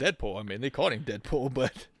 Well, it was Deadpool. I mean, they called him Deadpool,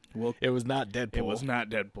 but it was not Deadpool. It was not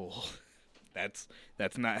Deadpool. That's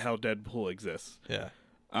not how Deadpool exists. Yeah.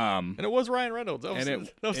 And it was Ryan Reynolds. That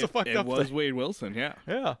was the fucked up It was thing. Wade Wilson, yeah.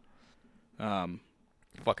 Yeah.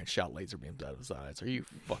 Fucking shot laser beams out of his eyes. Are you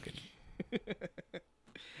fucking...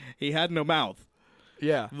 He had no mouth.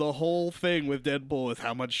 Yeah. The whole thing with Deadpool is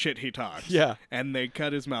how much shit he talks. Yeah. And they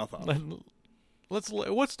cut his mouth off.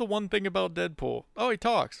 What's the one thing about Deadpool? Oh, he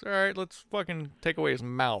talks. All right, let's fucking take away his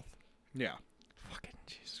mouth. Yeah. Fucking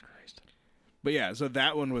Jesus Christ. But yeah, so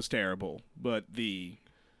that one was terrible, but the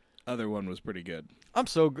other one was pretty good. I'm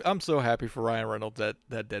so happy for Ryan Reynolds that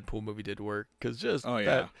Deadpool movie did work, because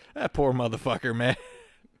that poor motherfucker, man.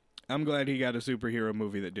 I'm glad he got a superhero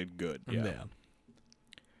movie that did good. Yeah.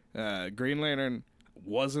 Green Lantern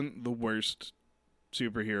wasn't the worst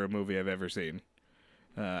superhero movie I've ever seen.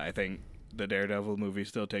 I think the Daredevil movie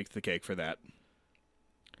still takes the cake for that.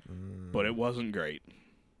 But it wasn't great.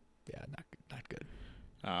 Yeah, not good.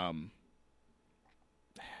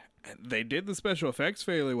 They did the special effects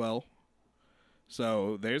fairly well.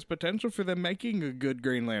 So there's potential for them making a good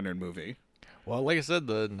Green Lantern movie. Well, like I said,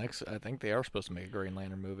 I think they are supposed to make a Green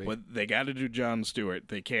Lantern movie. But they got to do Jon Stewart.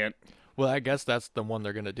 They can't. Well, I guess that's the one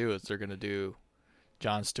they're going to do. They're going to do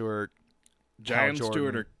Jon Stewart, Jon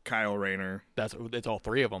Stewart or Kyle Rayner. It's all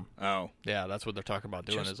three of them. Oh. Yeah, that's what they're talking about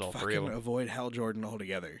doing, is all three of them. Avoid Hal Jordan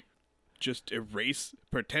altogether. Just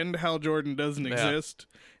pretend Hal Jordan doesn't exist,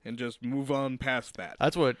 and just move on past that.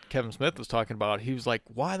 That's what Kevin Smith was talking about. He was like,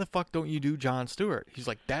 why the fuck don't you do Jon Stewart? He's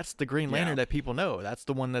like, that's the Green Lantern that people know. That's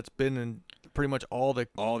the one that's been in pretty much all the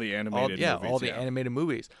animated movies. All the animated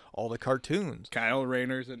movies, all the cartoons. Kyle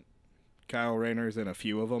Rayner's in a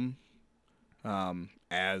few of them,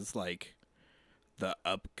 as like the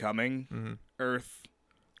upcoming Earth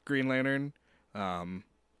Green Lantern.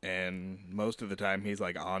 And most of the time he's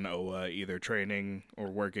like on Oa, either training or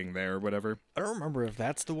working there or whatever. I don't remember if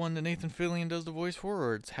that's the one that Nathan Fillion does the voice for,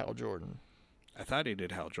 or it's Hal Jordan. I thought he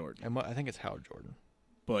did Hal Jordan. I think it's Hal Jordan.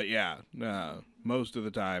 But yeah, most of the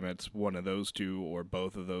time it's one of those two or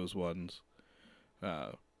both of those ones.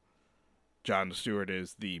 Jon Stewart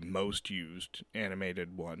is the most used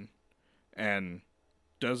animated one, and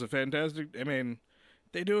does a fantastic... I mean,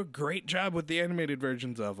 they do a great job with the animated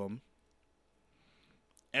versions of them.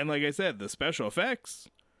 And like I said, the special effects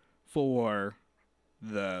for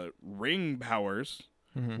the ring powers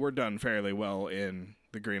were done fairly well in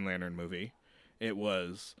the Green Lantern movie.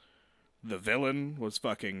 The villain was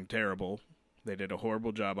fucking terrible. They did a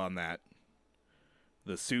horrible job on that.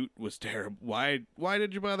 The suit was terrible. Why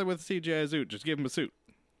did you bother with CGI suit? Just give him a suit.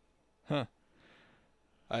 Huh.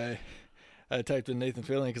 I typed in Nathan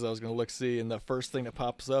Fillion because I was going to see, and the first thing that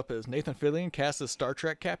pops up is Nathan Fillion cast as Star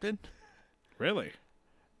Trek captain. Really?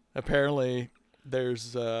 Apparently,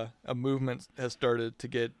 there's a movement has started to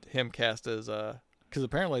get him cast as because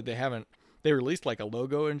apparently they released like a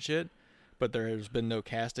logo and shit, but there has been no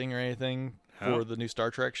casting or anything for the new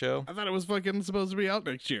Star Trek show. I thought it was fucking supposed to be out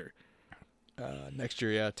next year. Next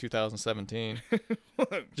year, 2017.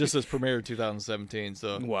 Just as premiered 2017,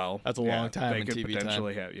 so that's a long time in TV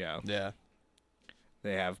potentially time. Yeah.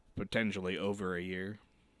 They have potentially over a year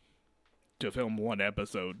to film one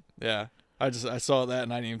episode. Yeah. I saw that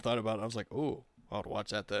and I didn't even thought about it. I was like, oh, I'll watch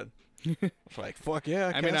that then. It's like, fuck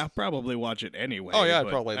yeah. I mean, I'll probably watch it anyway. Oh, yeah, I'd but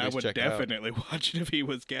probably at I least would check it out. definitely watch it if he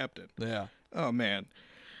was captain. Yeah. Oh, man.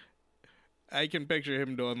 I can picture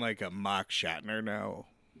him doing like a mock Shatner now.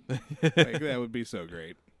 Like, that would be so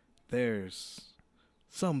great. There's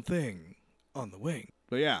something on the wing.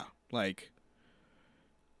 But yeah, like,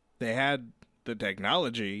 they had the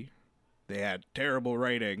technology, they had terrible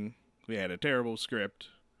writing, they had a terrible script,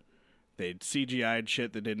 they'd CGI'd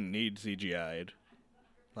shit that didn't need CGI'd.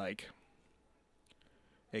 Like,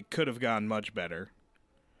 it could have gone much better.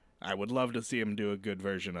 I would love to see him do a good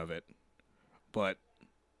version of it. But,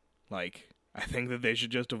 like, I think that they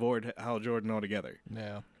should just avoid Hal Jordan altogether.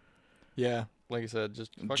 Yeah. Yeah, like I said,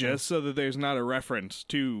 Just so that there's not a reference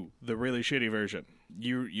to the really shitty version.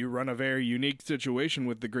 You run a very unique situation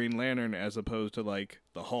with the Green Lantern as opposed to like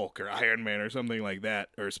the Hulk or Iron Man or something like that,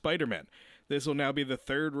 or Spider-Man. This will now be the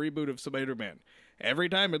third reboot of Spider-Man. Every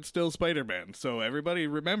time it's still Spider-Man, so everybody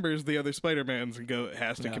remembers the other Spider-Mans and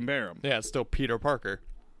has to compare them. Yeah, it's still Peter Parker.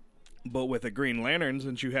 But with a Green Lantern,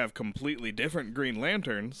 since you have completely different Green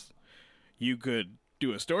Lanterns, you could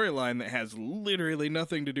do a storyline that has literally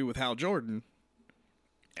nothing to do with Hal Jordan.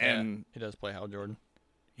 And yeah, he does play Hal Jordan.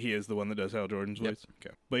 He is the one that does Hal Jordan's Yep. voice?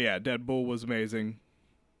 Okay. But yeah, Deadpool was amazing.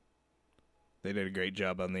 They did a great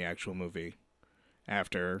job on the actual movie.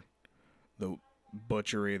 After the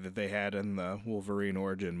butchery that they had in the Wolverine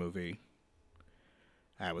origin movie,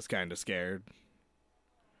 I was kind of scared.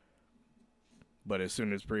 But as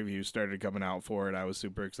soon as previews started coming out for it, I was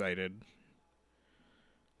super excited.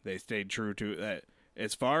 They stayed true to that.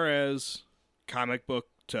 As far as comic book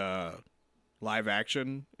to live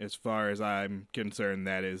action, as far as I'm concerned,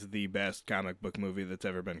 that is the best comic book movie that's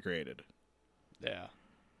ever been created. Yeah.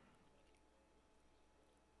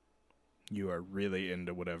 You are really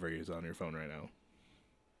into whatever is on your phone right now.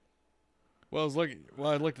 Well,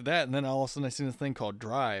 I looked at that, and then all of a sudden I seen this thing called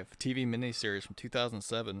Drive, TV miniseries from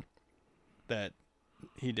 2007, that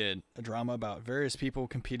he did a drama about various people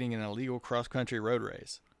competing in an illegal cross-country road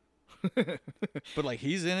race. But like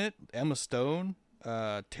he's in it, Emma Stone,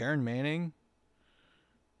 Taryn Manning.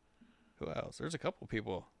 Who else? There's a couple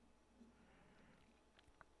people.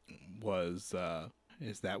 Is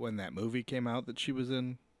that when that movie came out that she was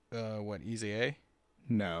in? What, Easy A?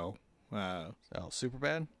 No.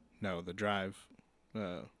 Superbad? No, The Drive.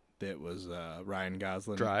 That was Ryan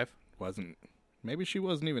Gosling. Drive? Wasn't. Maybe she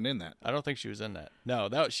wasn't even in that. I don't think she was in that. No,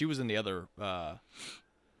 she was in the other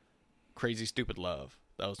Crazy Stupid Love.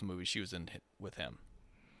 That was the movie she was in with him.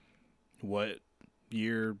 What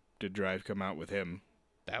year did Drive come out with him?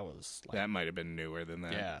 That was like, that might have been newer than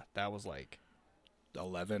that. Yeah, that was like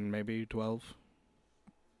 11, maybe 12.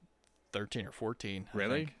 13 or 14.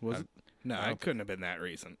 Really? Was it? No, I it couldn't have been that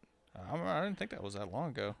recent. I didn't think that was that long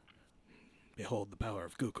ago. Behold the power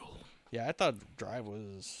of Google. Yeah, I thought Drive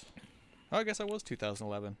was... Oh, I guess that was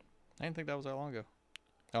 2011. I didn't think that was that long ago.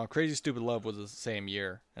 Oh, Crazy Stupid Love was the same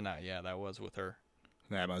year. And that was with her.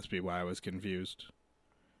 That must be why I was confused.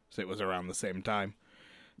 So it was around the same time.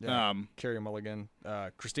 Yeah, Carey Mulligan.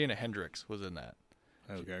 Christina Hendricks was in that.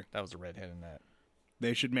 Okay. That was the redhead in that.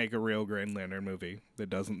 They should make a real Green Lantern movie that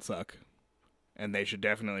doesn't suck. And they should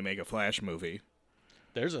definitely make a Flash movie.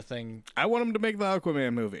 There's a thing... I want them to make the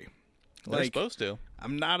Aquaman movie. They're supposed to.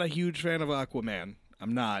 I'm not a huge fan of Aquaman.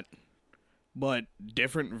 I'm not. But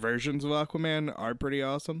different versions of Aquaman are pretty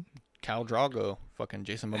awesome. Khal Drogo, fucking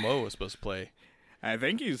Jason Momoa was supposed to play. I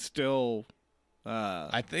think he's still...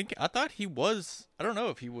 I thought he was... I don't know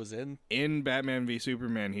if he was in... In Batman v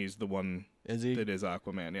Superman, he's the one Is he? that is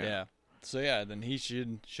Aquaman, yeah. Yeah. So yeah, then he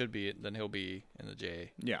should be... Then he'll be in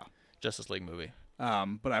the Justice League movie.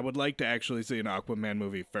 But I would like to actually see an Aquaman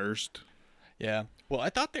movie first. Yeah. Well, I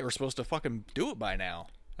thought they were supposed to fucking do it by now.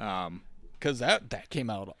 Because that came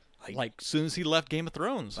out like as soon as he left Game of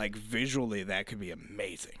Thrones. Like visually, that could be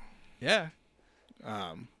amazing. Yeah.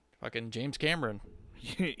 Fucking James Cameron.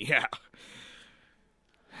 Yeah.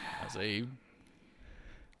 I say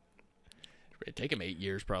it'd take him 8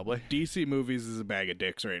 years probably. DC movies is a bag of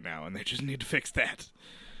dicks right now, and they just need to fix that.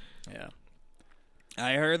 Yeah.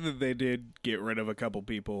 I heard that they did get rid of a couple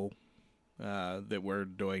people that were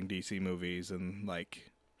doing DC movies, and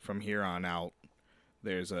like from here on out,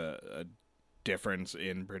 there's a difference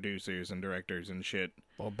in producers and directors and shit.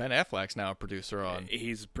 Well, Ben Affleck's now a producer on.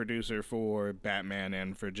 He's producer for Batman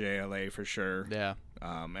and for JLA for sure. Yeah.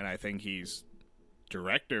 And I think he's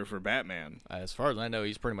director for Batman. As far as I know,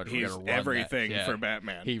 he's pretty much He's gonna run everything that. for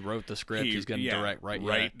Batman. He wrote the script. He's going to direct,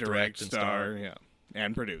 direct, and star,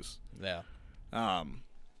 and produce. Yeah.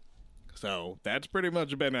 So that's pretty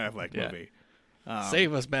much a Ben Affleck movie.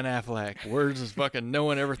 Save us, Ben Affleck. Words is fucking no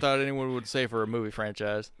one ever thought anyone would say for a movie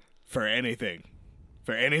franchise. For anything.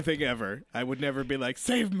 for anything ever. I would never be like,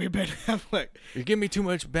 save me, Ben Affleck. You're giving me too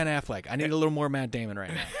much Ben Affleck. I need a little more Matt Damon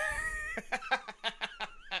right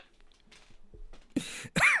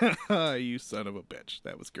now. You son of a bitch.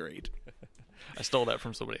 That was great. I stole that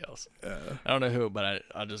from somebody else. I don't know who, but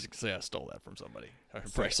I'll just say I stole that from somebody. I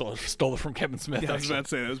probably stole it from Kevin Smith. Yeah, I was about to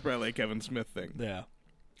say, that was probably a Kevin Smith thing. Yeah.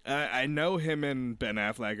 I know him and Ben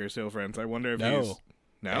Affleck are still friends. I wonder if he's...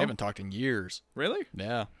 No? I haven't talked in years. Really?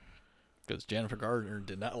 Yeah. Because Jennifer Gardner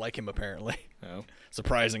did not like him, apparently. Oh.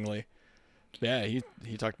 Surprisingly. Yeah, he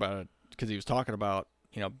talked about it because he was talking about,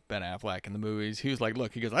 Ben Affleck in the movies. He was like,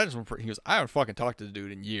 look, he goes, I haven't fucking talked to the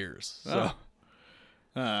dude in years. So.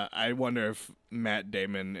 I wonder if Matt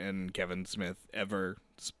Damon and Kevin Smith ever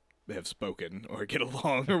have spoken or get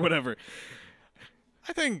along or whatever.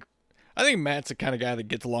 I think Matt's the kind of guy that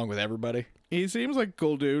gets along with everybody. He seems like a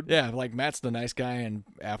cool dude. Yeah, like Matt's the nice guy and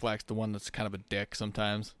Affleck's the one that's kind of a dick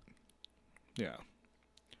sometimes. Yeah.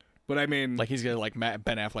 But I mean... Like he's got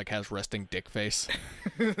Ben Affleck has resting dick face.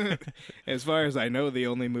 As far as I know, the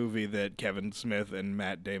only movie that Kevin Smith and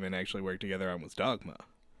Matt Damon actually worked together on was Dogma.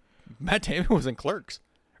 Matt Damon was in Clerks.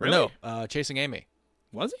 Really? No, Chasing Amy.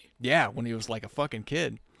 Was he? Yeah, when he was like a fucking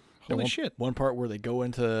kid. Holy shit. One part where they go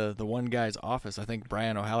into the one guy's office, I think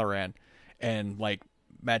Brian O'Halloran, and like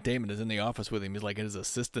Matt Damon is in the office with him. He's like his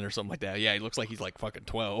assistant or something like that. Yeah, he looks like he's like fucking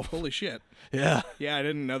 12. Holy shit. Yeah. Yeah, I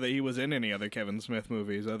didn't know that he was in any other Kevin Smith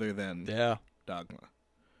movies other than Dogma.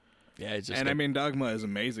 Yeah, it's just... And I mean, Dogma is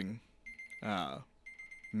amazing.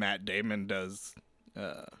 Matt Damon does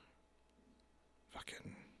fucking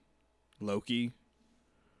Loki.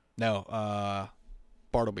 No,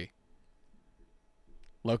 Bartleby.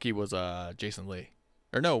 Loki was Jason Lee.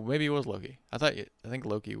 Or no, maybe it was Loki. I think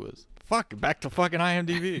Loki was... Fuck, back to fucking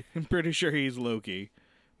IMDb. I'm pretty sure he's Loki.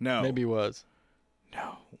 No. Maybe he was.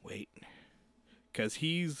 No, wait. Because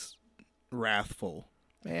he's wrathful.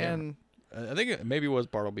 Man. I think maybe it was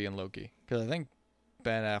Bartleby and Loki. Because I think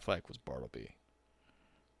Ben Affleck was Bartleby.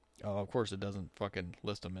 Oh, of course it doesn't fucking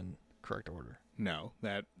list them in correct order. No,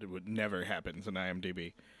 that would never happen in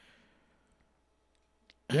IMDb.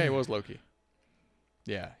 Yeah, he was Loki.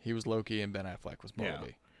 Yeah, he was Loki and Ben Affleck was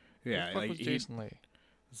Bartleby. Yeah, Who the fuck was Jason Lee?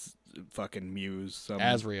 Fucking Muse.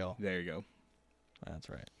 Azrael. There you go. That's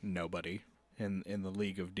right. Nobody. In the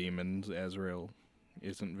League of Demons, Azrael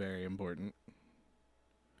isn't very important.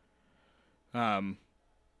 But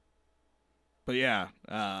yeah,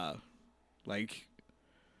 like,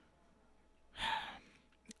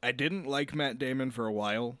 I didn't like Matt Damon for a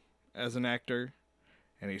while as an actor,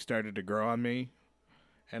 and he started to grow on me,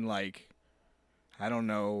 and like, I don't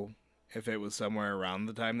know if it was somewhere around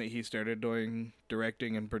the time that he started doing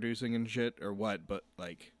directing and producing and shit or what, but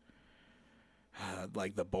like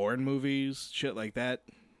the Bourne movies, shit like that,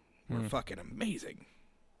 were fucking amazing.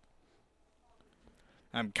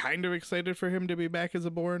 I'm kind of excited for him to be back as a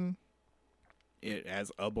Bourne.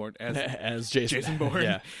 As Jason Bourne.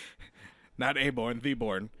 Yeah. Not a Bourne, the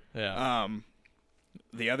Bourne. Yeah.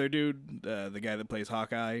 The other dude, the guy that plays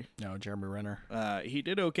Hawkeye. No, Jeremy Renner. He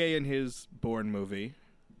did okay in his Bourne movie.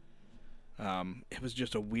 It was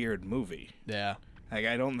just a weird movie. Yeah. Like,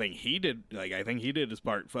 I don't think he did... Like, I think he did his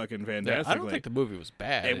part fucking fantastically. Yeah, I don't think the movie was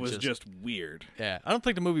bad. It was just weird. Yeah, I don't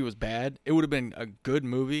think the movie was bad. It would have been a good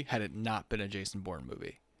movie had it not been a Jason Bourne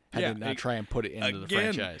movie. Had they not try and put it into the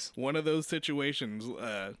franchise. One of those situations,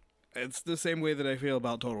 it's the same way that I feel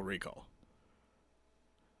about Total Recall.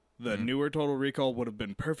 The newer Total Recall would have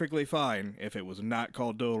been perfectly fine if it was not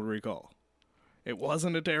called Total Recall. It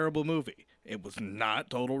wasn't a terrible movie. It was not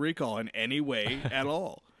Total Recall in any way at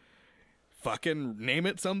all. Fucking name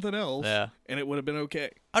it something else, and it would have been okay.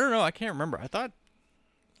 I don't know. I can't remember. I thought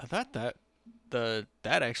that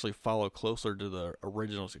that actually followed closer to the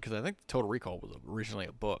originals because I think Total Recall was originally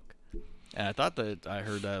a book, and I thought that I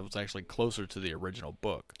heard that it was actually closer to the original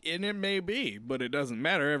book. And it may be, but it doesn't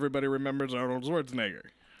matter. Everybody remembers Arnold Schwarzenegger.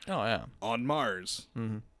 Oh yeah, on Mars.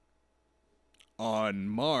 Mm-hmm. On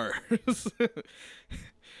Mars.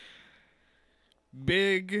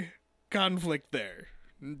 Big conflict there.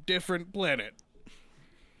 Different planet.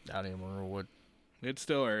 I don't even remember what. It's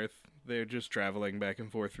still Earth. They're just traveling back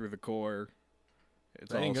and forth through the core.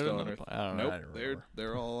 It's all still on Earth. I don't know. Nope,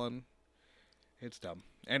 they're all on. It's dumb.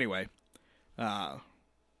 Anyway,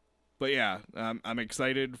 but yeah, I'm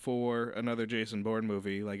excited for another Jason Bourne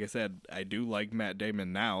movie. Like I said, I do like Matt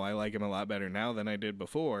Damon now. I like him a lot better now than I did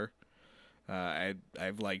before.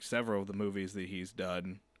 I've liked several of the movies that he's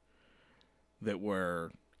done that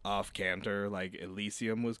were off canter. Like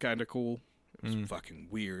Elysium was kind of cool. It was fucking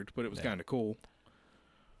weird, but it was kind of cool.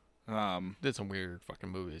 Did some weird fucking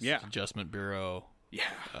movies. Yeah. Adjustment Bureau. Yeah.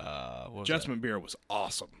 Adjustment Bureau was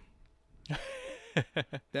awesome.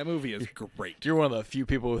 That movie is great. You're one of the few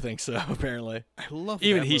people who think so, apparently. I love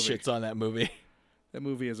Even that he movie. shits on that movie. That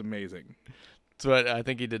movie is amazing. So I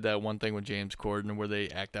think he did that one thing with James Corden where they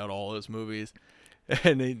act out all his movies.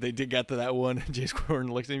 And they got to that one. And James Corden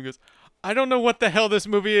looks at him and goes, I don't know what the hell this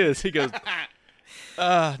movie is. He goes,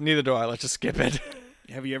 neither do I. Let's just skip it.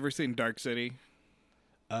 Have you ever seen Dark City?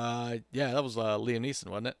 Yeah, that was Liam Neeson,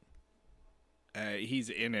 wasn't it? He's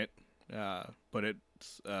in it, but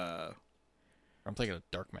it's... I'm thinking of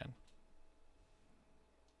Darkman.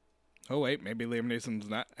 Oh, wait, maybe Liam Neeson's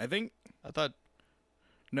not. I thought...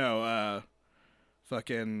 No,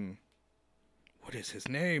 fucking... What is his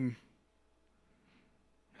name?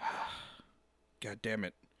 God damn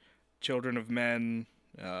it. Children of Men,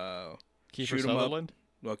 Kiefer Shoot 'em Up. Sutherland?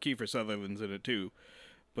 Well, Kiefer Sutherland's in it too.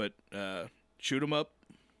 But, Shoot 'em Up.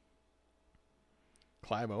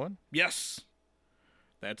 Clive Owen? Yes!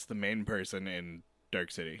 That's the main person in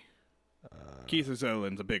Dark City. Kiefer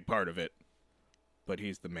Sutherland's a big part of it. But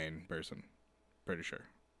he's the main person. Pretty sure.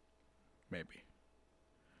 Maybe.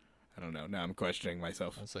 I don't know. Now I'm questioning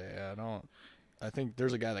myself. I'll say, I think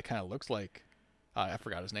there's a guy that kind of looks like... I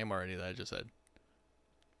forgot his name already that I just said.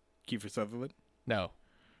 Kiefer Sutherland? No.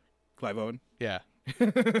 Clive Owen? Yeah.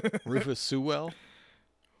 Rufus Sewell?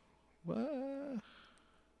 What?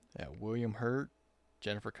 Yeah, William Hurt,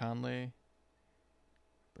 Jennifer Connelly.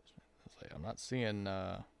 I'm not seeing...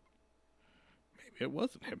 Maybe it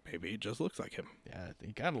wasn't him. Maybe he just looks like him. Yeah,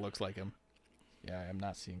 he kind of looks like him. Yeah, I'm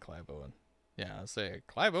not seeing Clive Owen. Yeah, I'll say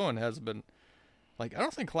Clive Owen has been... Like, I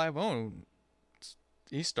don't think Clive Owen...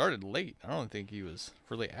 He started late. I don't think he was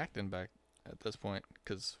really acting back at this point.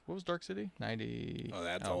 Because, what was Dark City? 90... Oh,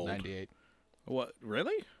 that's old. 98. What?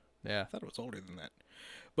 Really? Yeah. I thought it was older than that.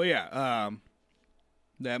 But yeah,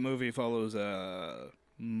 that movie follows a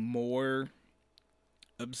more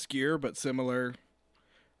obscure but similar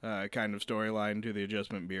kind of storyline to the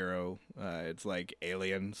Adjustment Bureau. It's like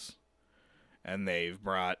aliens, and they've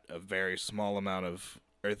brought a very small amount of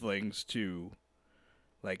Earthlings to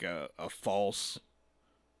like a false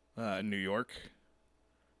New York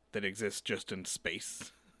that exists just in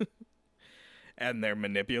space. And they're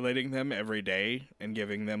manipulating them every day and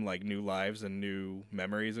giving them like new lives and new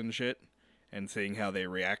memories and shit, and seeing how they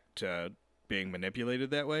react to being manipulated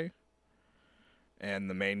that way. And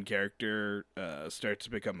the main character starts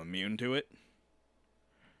to become immune to it,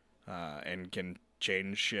 and can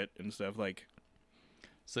change shit and stuff. Like,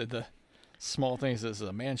 So the small things is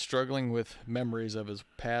a man struggling with memories of his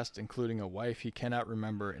past, including a wife he cannot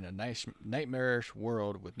remember in a nice nightmarish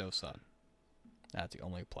world with no son. That's the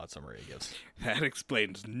only plot summary he gives. that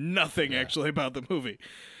explains nothing actually about the movie.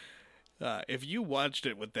 If you watched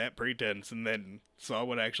it with that pretense and then saw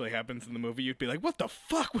what actually happens in the movie, you'd be like, what the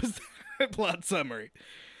fuck was that plot summary?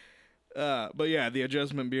 But yeah, the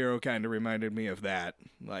Adjustment Bureau kind of reminded me of that.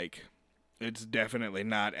 Like, it's definitely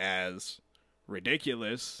not as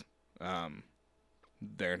ridiculous.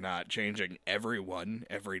 They're not changing everyone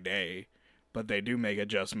every day, but they do make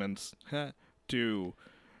adjustments to...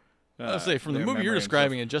 I'll say, from the movie you're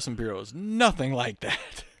describing, Adjustment Bureau is nothing like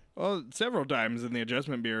that. Well, several times in the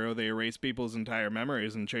Adjustment Bureau, they erase people's entire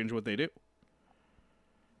memories and change what they do.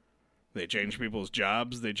 They change people's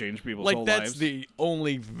jobs. They change people's whole lives. Like, that's the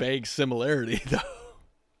only vague similarity, though.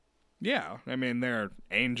 Yeah. I mean, they're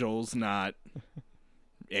angels, not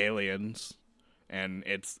aliens. And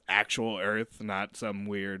it's actual Earth, not some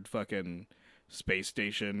weird fucking space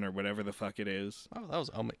station or whatever the fuck it is. Oh, that was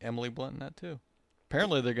Emily Blunt in that, too.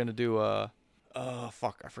 Apparently they're going to do, I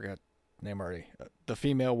forgot the name already. The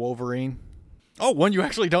female Wolverine. Oh, one you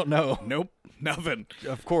actually don't know. Nope, nothing.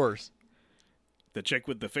 Of course. The chick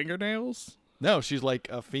with the fingernails? No, she's like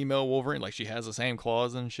a female Wolverine. Like, she has the same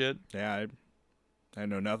claws and shit. Yeah, I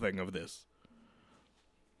know nothing of this.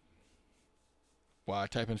 Wow, I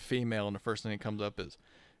type in female and the first thing that comes up is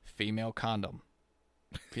female condom,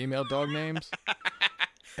 female dog names,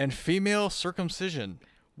 and female circumcision.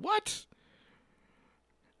 What?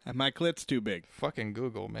 My clit's too big. Fucking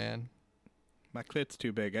Google, man. My clit's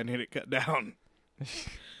too big. I need it cut down.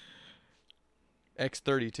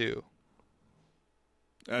 X32.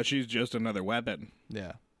 She's just another weapon.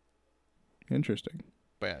 Yeah. Interesting.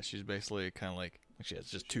 But yeah, she's basically kind of like she has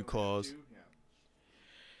just two claws.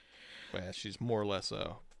 But yeah, she's more or less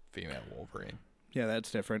a female Wolverine. Yeah,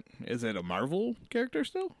 that's different. Is it a Marvel character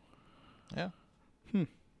still? Yeah.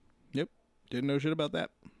 Yep. Didn't know shit about that.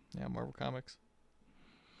 Yeah, Marvel Comics.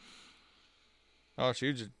 Oh,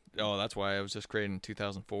 that's why it was just created in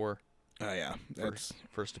 2004. Oh, yeah. That's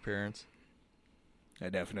first appearance. I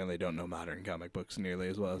definitely don't know modern comic books nearly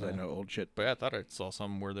as well as I know old shit. But yeah, I thought I saw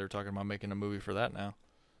something where they were talking about making a movie for that now.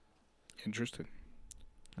 Interesting.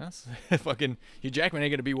 That's fucking Hugh Jackman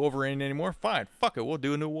ain't gonna be Wolverine anymore. Fine, fuck it, we'll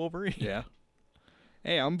do a new Wolverine. Yeah.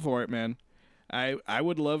 Hey, I'm for it, man. I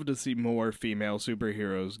would love to see more female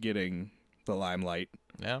superheroes getting the limelight.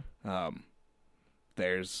 Yeah.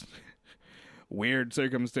 There's weird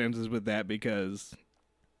circumstances with that because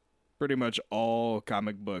pretty much all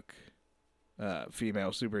comic book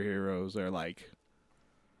female superheroes are like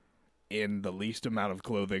in the least amount of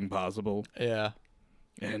clothing possible. Yeah.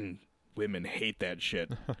 And women hate that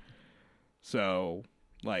shit. So,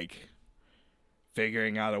 like,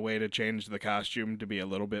 figuring out a way to change the costume to be a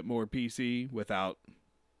little bit more PC without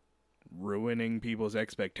ruining people's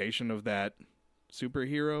expectation of that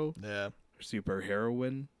superhero. Yeah. Super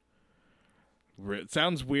heroine. It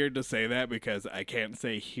sounds weird to say that because I can't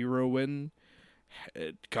say heroine.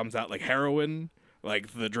 It comes out like heroin,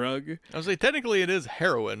 like the drug. I was say technically it is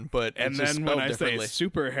heroin, but and it's then just when spelled I differently. say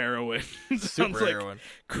super heroin, it sounds Super like heroin.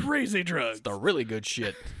 crazy drugs. It's the really good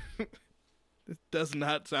shit. It does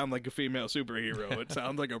not sound like a female superhero. It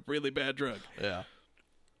sounds like a really bad drug. Yeah.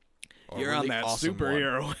 Or You're a on really that awesome super one.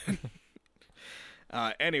 heroin.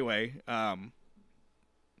 Anyway,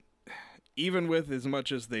 even with as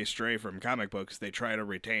much as they stray from comic books, they try to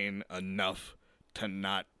retain enough to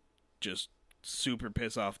not just super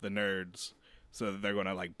piss off the nerds so that they're going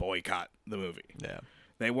to like boycott the movie. Yeah.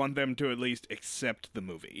 They want them to at least accept the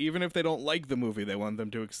movie. Even if they don't like the movie, they want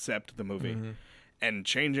them to accept the movie. Mm-hmm. And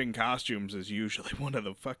changing costumes is usually one of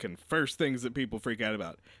the fucking first things that people freak out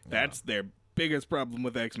about. That's their biggest problem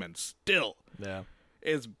with X-Men. Still. Yeah.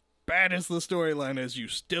 As bad as the storyline is, you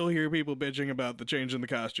still hear people bitching about the change in the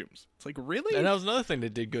costumes. It's like, really? And that was another thing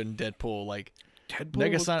that did good in Deadpool. Like,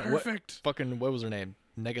 Deadpool was perfect. What was her name?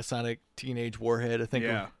 Negasonic Teenage Warhead, I think.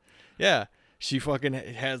 Yeah. Yeah. She fucking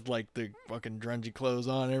has, like, the fucking grungy clothes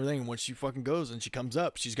on and everything. And when she fucking goes and she comes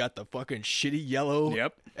up, she's got the fucking shitty yellow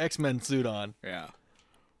X-Men suit on. Yeah.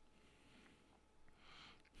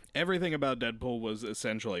 Everything about Deadpool was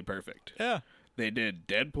essentially perfect. Yeah. They did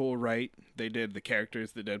Deadpool right. They did the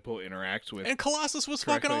characters that Deadpool interacts with. And Colossus was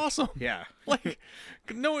correctly. fucking awesome. Yeah. Like,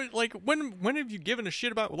 no, like, when have you given a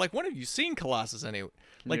shit about, like, when have you seen Colossus anyway?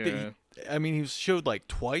 Like, I mean, he was showed, like,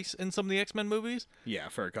 twice in some of the X-Men movies. Yeah,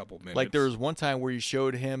 for a couple minutes. Like, there was one time where you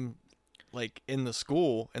showed him, like, in the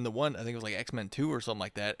school, in the one, I think it was, like, X-Men 2 or something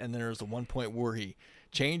like that, and then there was the one point where he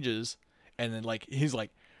changes, and then, like, he's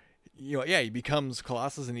like, you know, yeah, he becomes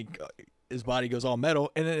Colossus, and his body goes all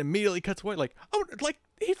metal, and then immediately cuts away, like, oh, like,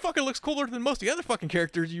 he fucking looks cooler than most of the other fucking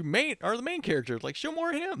characters are the main characters. Like, show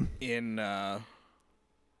more of him. In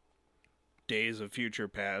Days of Future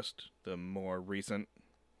Past, the more recent,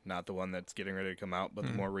 not the one that's getting ready to come out, but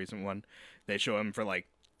the more recent one, they show him for like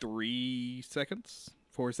 4 seconds.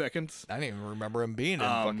 I didn't even remember him being in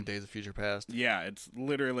fucking Days of Future Past. Yeah, it's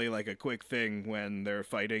literally like a quick thing when they're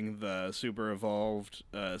fighting the super evolved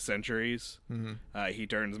centuries. Mm-hmm. He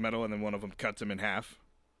turns metal and then one of them cuts him in half.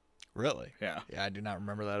 Really? Yeah. Yeah, I do not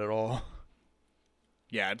remember that at all.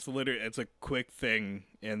 Yeah, it's a quick thing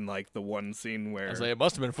in like the one scene where I was like, it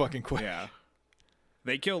must have been fucking quick. Yeah.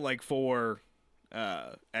 They kill like 4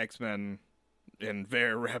 X-Men in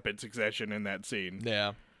very rapid succession in that scene.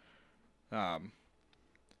 Yeah.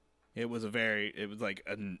 It was like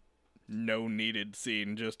a no needed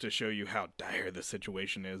scene just to show you how dire the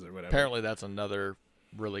situation is or whatever. Apparently that's another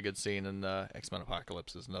really good scene in X-Men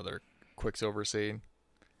Apocalypse, is another Quicksilver scene.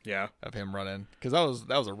 Yeah. Of him running. Because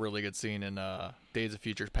that was a really good scene in Days of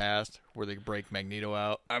Future Past where they break Magneto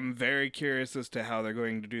out. I'm very curious as to how they're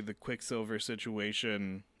going to do the Quicksilver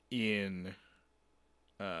situation in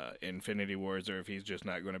Infinity Wars, or if he's just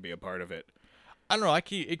not going to be a part of it. I don't know.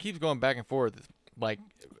 It keeps going back and forth. Like,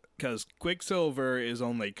 because Quicksilver is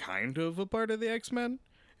only kind of a part of the X-Men,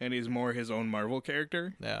 and he's more his own Marvel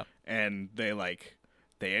character. Yeah. And they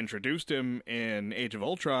introduced him in Age of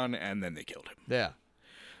Ultron, and then they killed him. Yeah.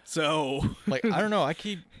 So, like, I don't know. I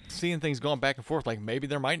keep seeing things going back and forth. Like, maybe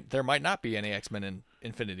there might not be any X-Men in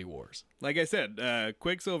Infinity Wars. Like I said,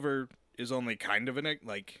 Quicksilver is only kind of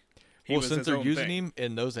since they're using him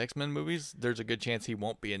in those X-Men movies, there's a good chance he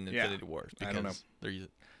won't be in Infinity Wars because I don't know. they're using.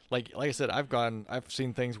 Like I said, I've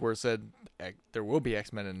seen things where it said there will be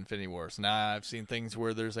X-Men in Infinity Wars. Now I've seen things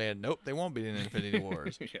where they're saying, nope, they won't be in Infinity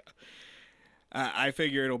Wars. Yeah. I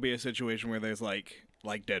figure it'll be a situation where there's like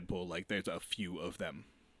Deadpool, like there's a few of them,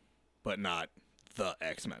 but not the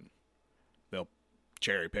X-Men. They'll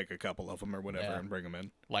cherry pick a couple of them or whatever and bring them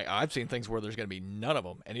in. Like, I've seen things where there's going to be none of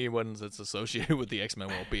them. Anyone that's associated with the X-Men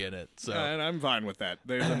won't be in it. So, and I'm fine with that.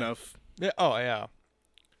 There's enough. Yeah. Oh, yeah.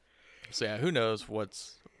 So, yeah, who knows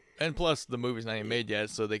what's... And plus, the movie's not even made yet,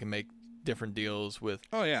 so they can make different deals with...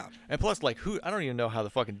 Oh, yeah. And plus, like, I don't even know how the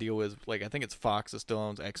fucking deal is. Like, I think it's Fox that still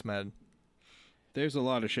owns X-Men. There's a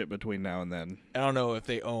lot of shit between now and then. I don't know if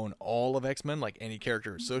they own all of X-Men, like any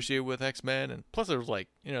character associated with X-Men, and plus there's like,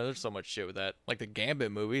 there's so much shit with that. Like the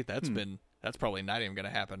Gambit movie, that's probably not even gonna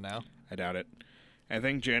happen now. I doubt it. I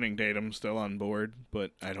think Channing Tatum's still on board,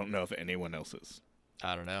 but I don't know if anyone else is.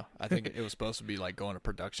 I don't know. I think it was supposed to be like going to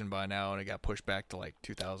production by now, and it got pushed back to like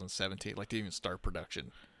 2017, like to even start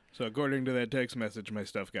production. So according to that text message, my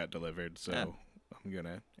stuff got delivered, so I'm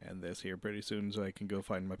gonna end this here pretty soon so I can go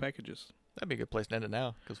find my packages. That'd be a good place to end it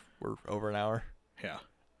now, because we're over an hour. Yeah.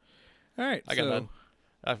 All right. I got none.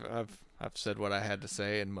 I've said what I had to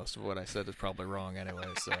say, and most of what I said is probably wrong anyway.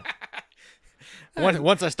 So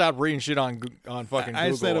once I stopped reading shit on fucking Google,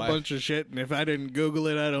 I said a bunch of shit, and if I didn't Google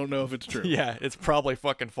it, I don't know if it's true. Yeah, it's probably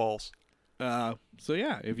fucking false. So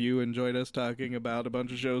yeah, if you enjoyed us talking about a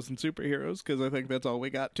bunch of shows and superheroes, because I think that's all we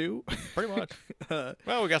got to. Pretty much.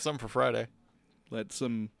 Well, we got something for Friday. Let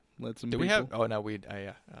some. Do we have? Oh no,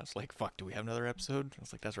 I was like, fuck. Do we have another episode? I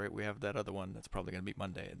was like, that's right. We have that other one. That's probably gonna be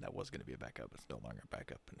Monday, and that was gonna be a backup. It's no longer a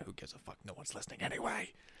backup, and who gives a fuck? No one's listening anyway.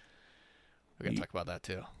 We gotta talk about that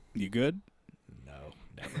too. You good? No,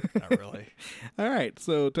 never. Not really. All right.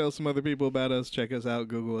 So tell some other people about us. Check us out.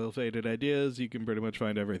 Google Ill-Fated Ideas. You can pretty much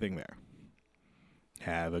find everything there.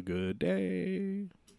 Have a good day.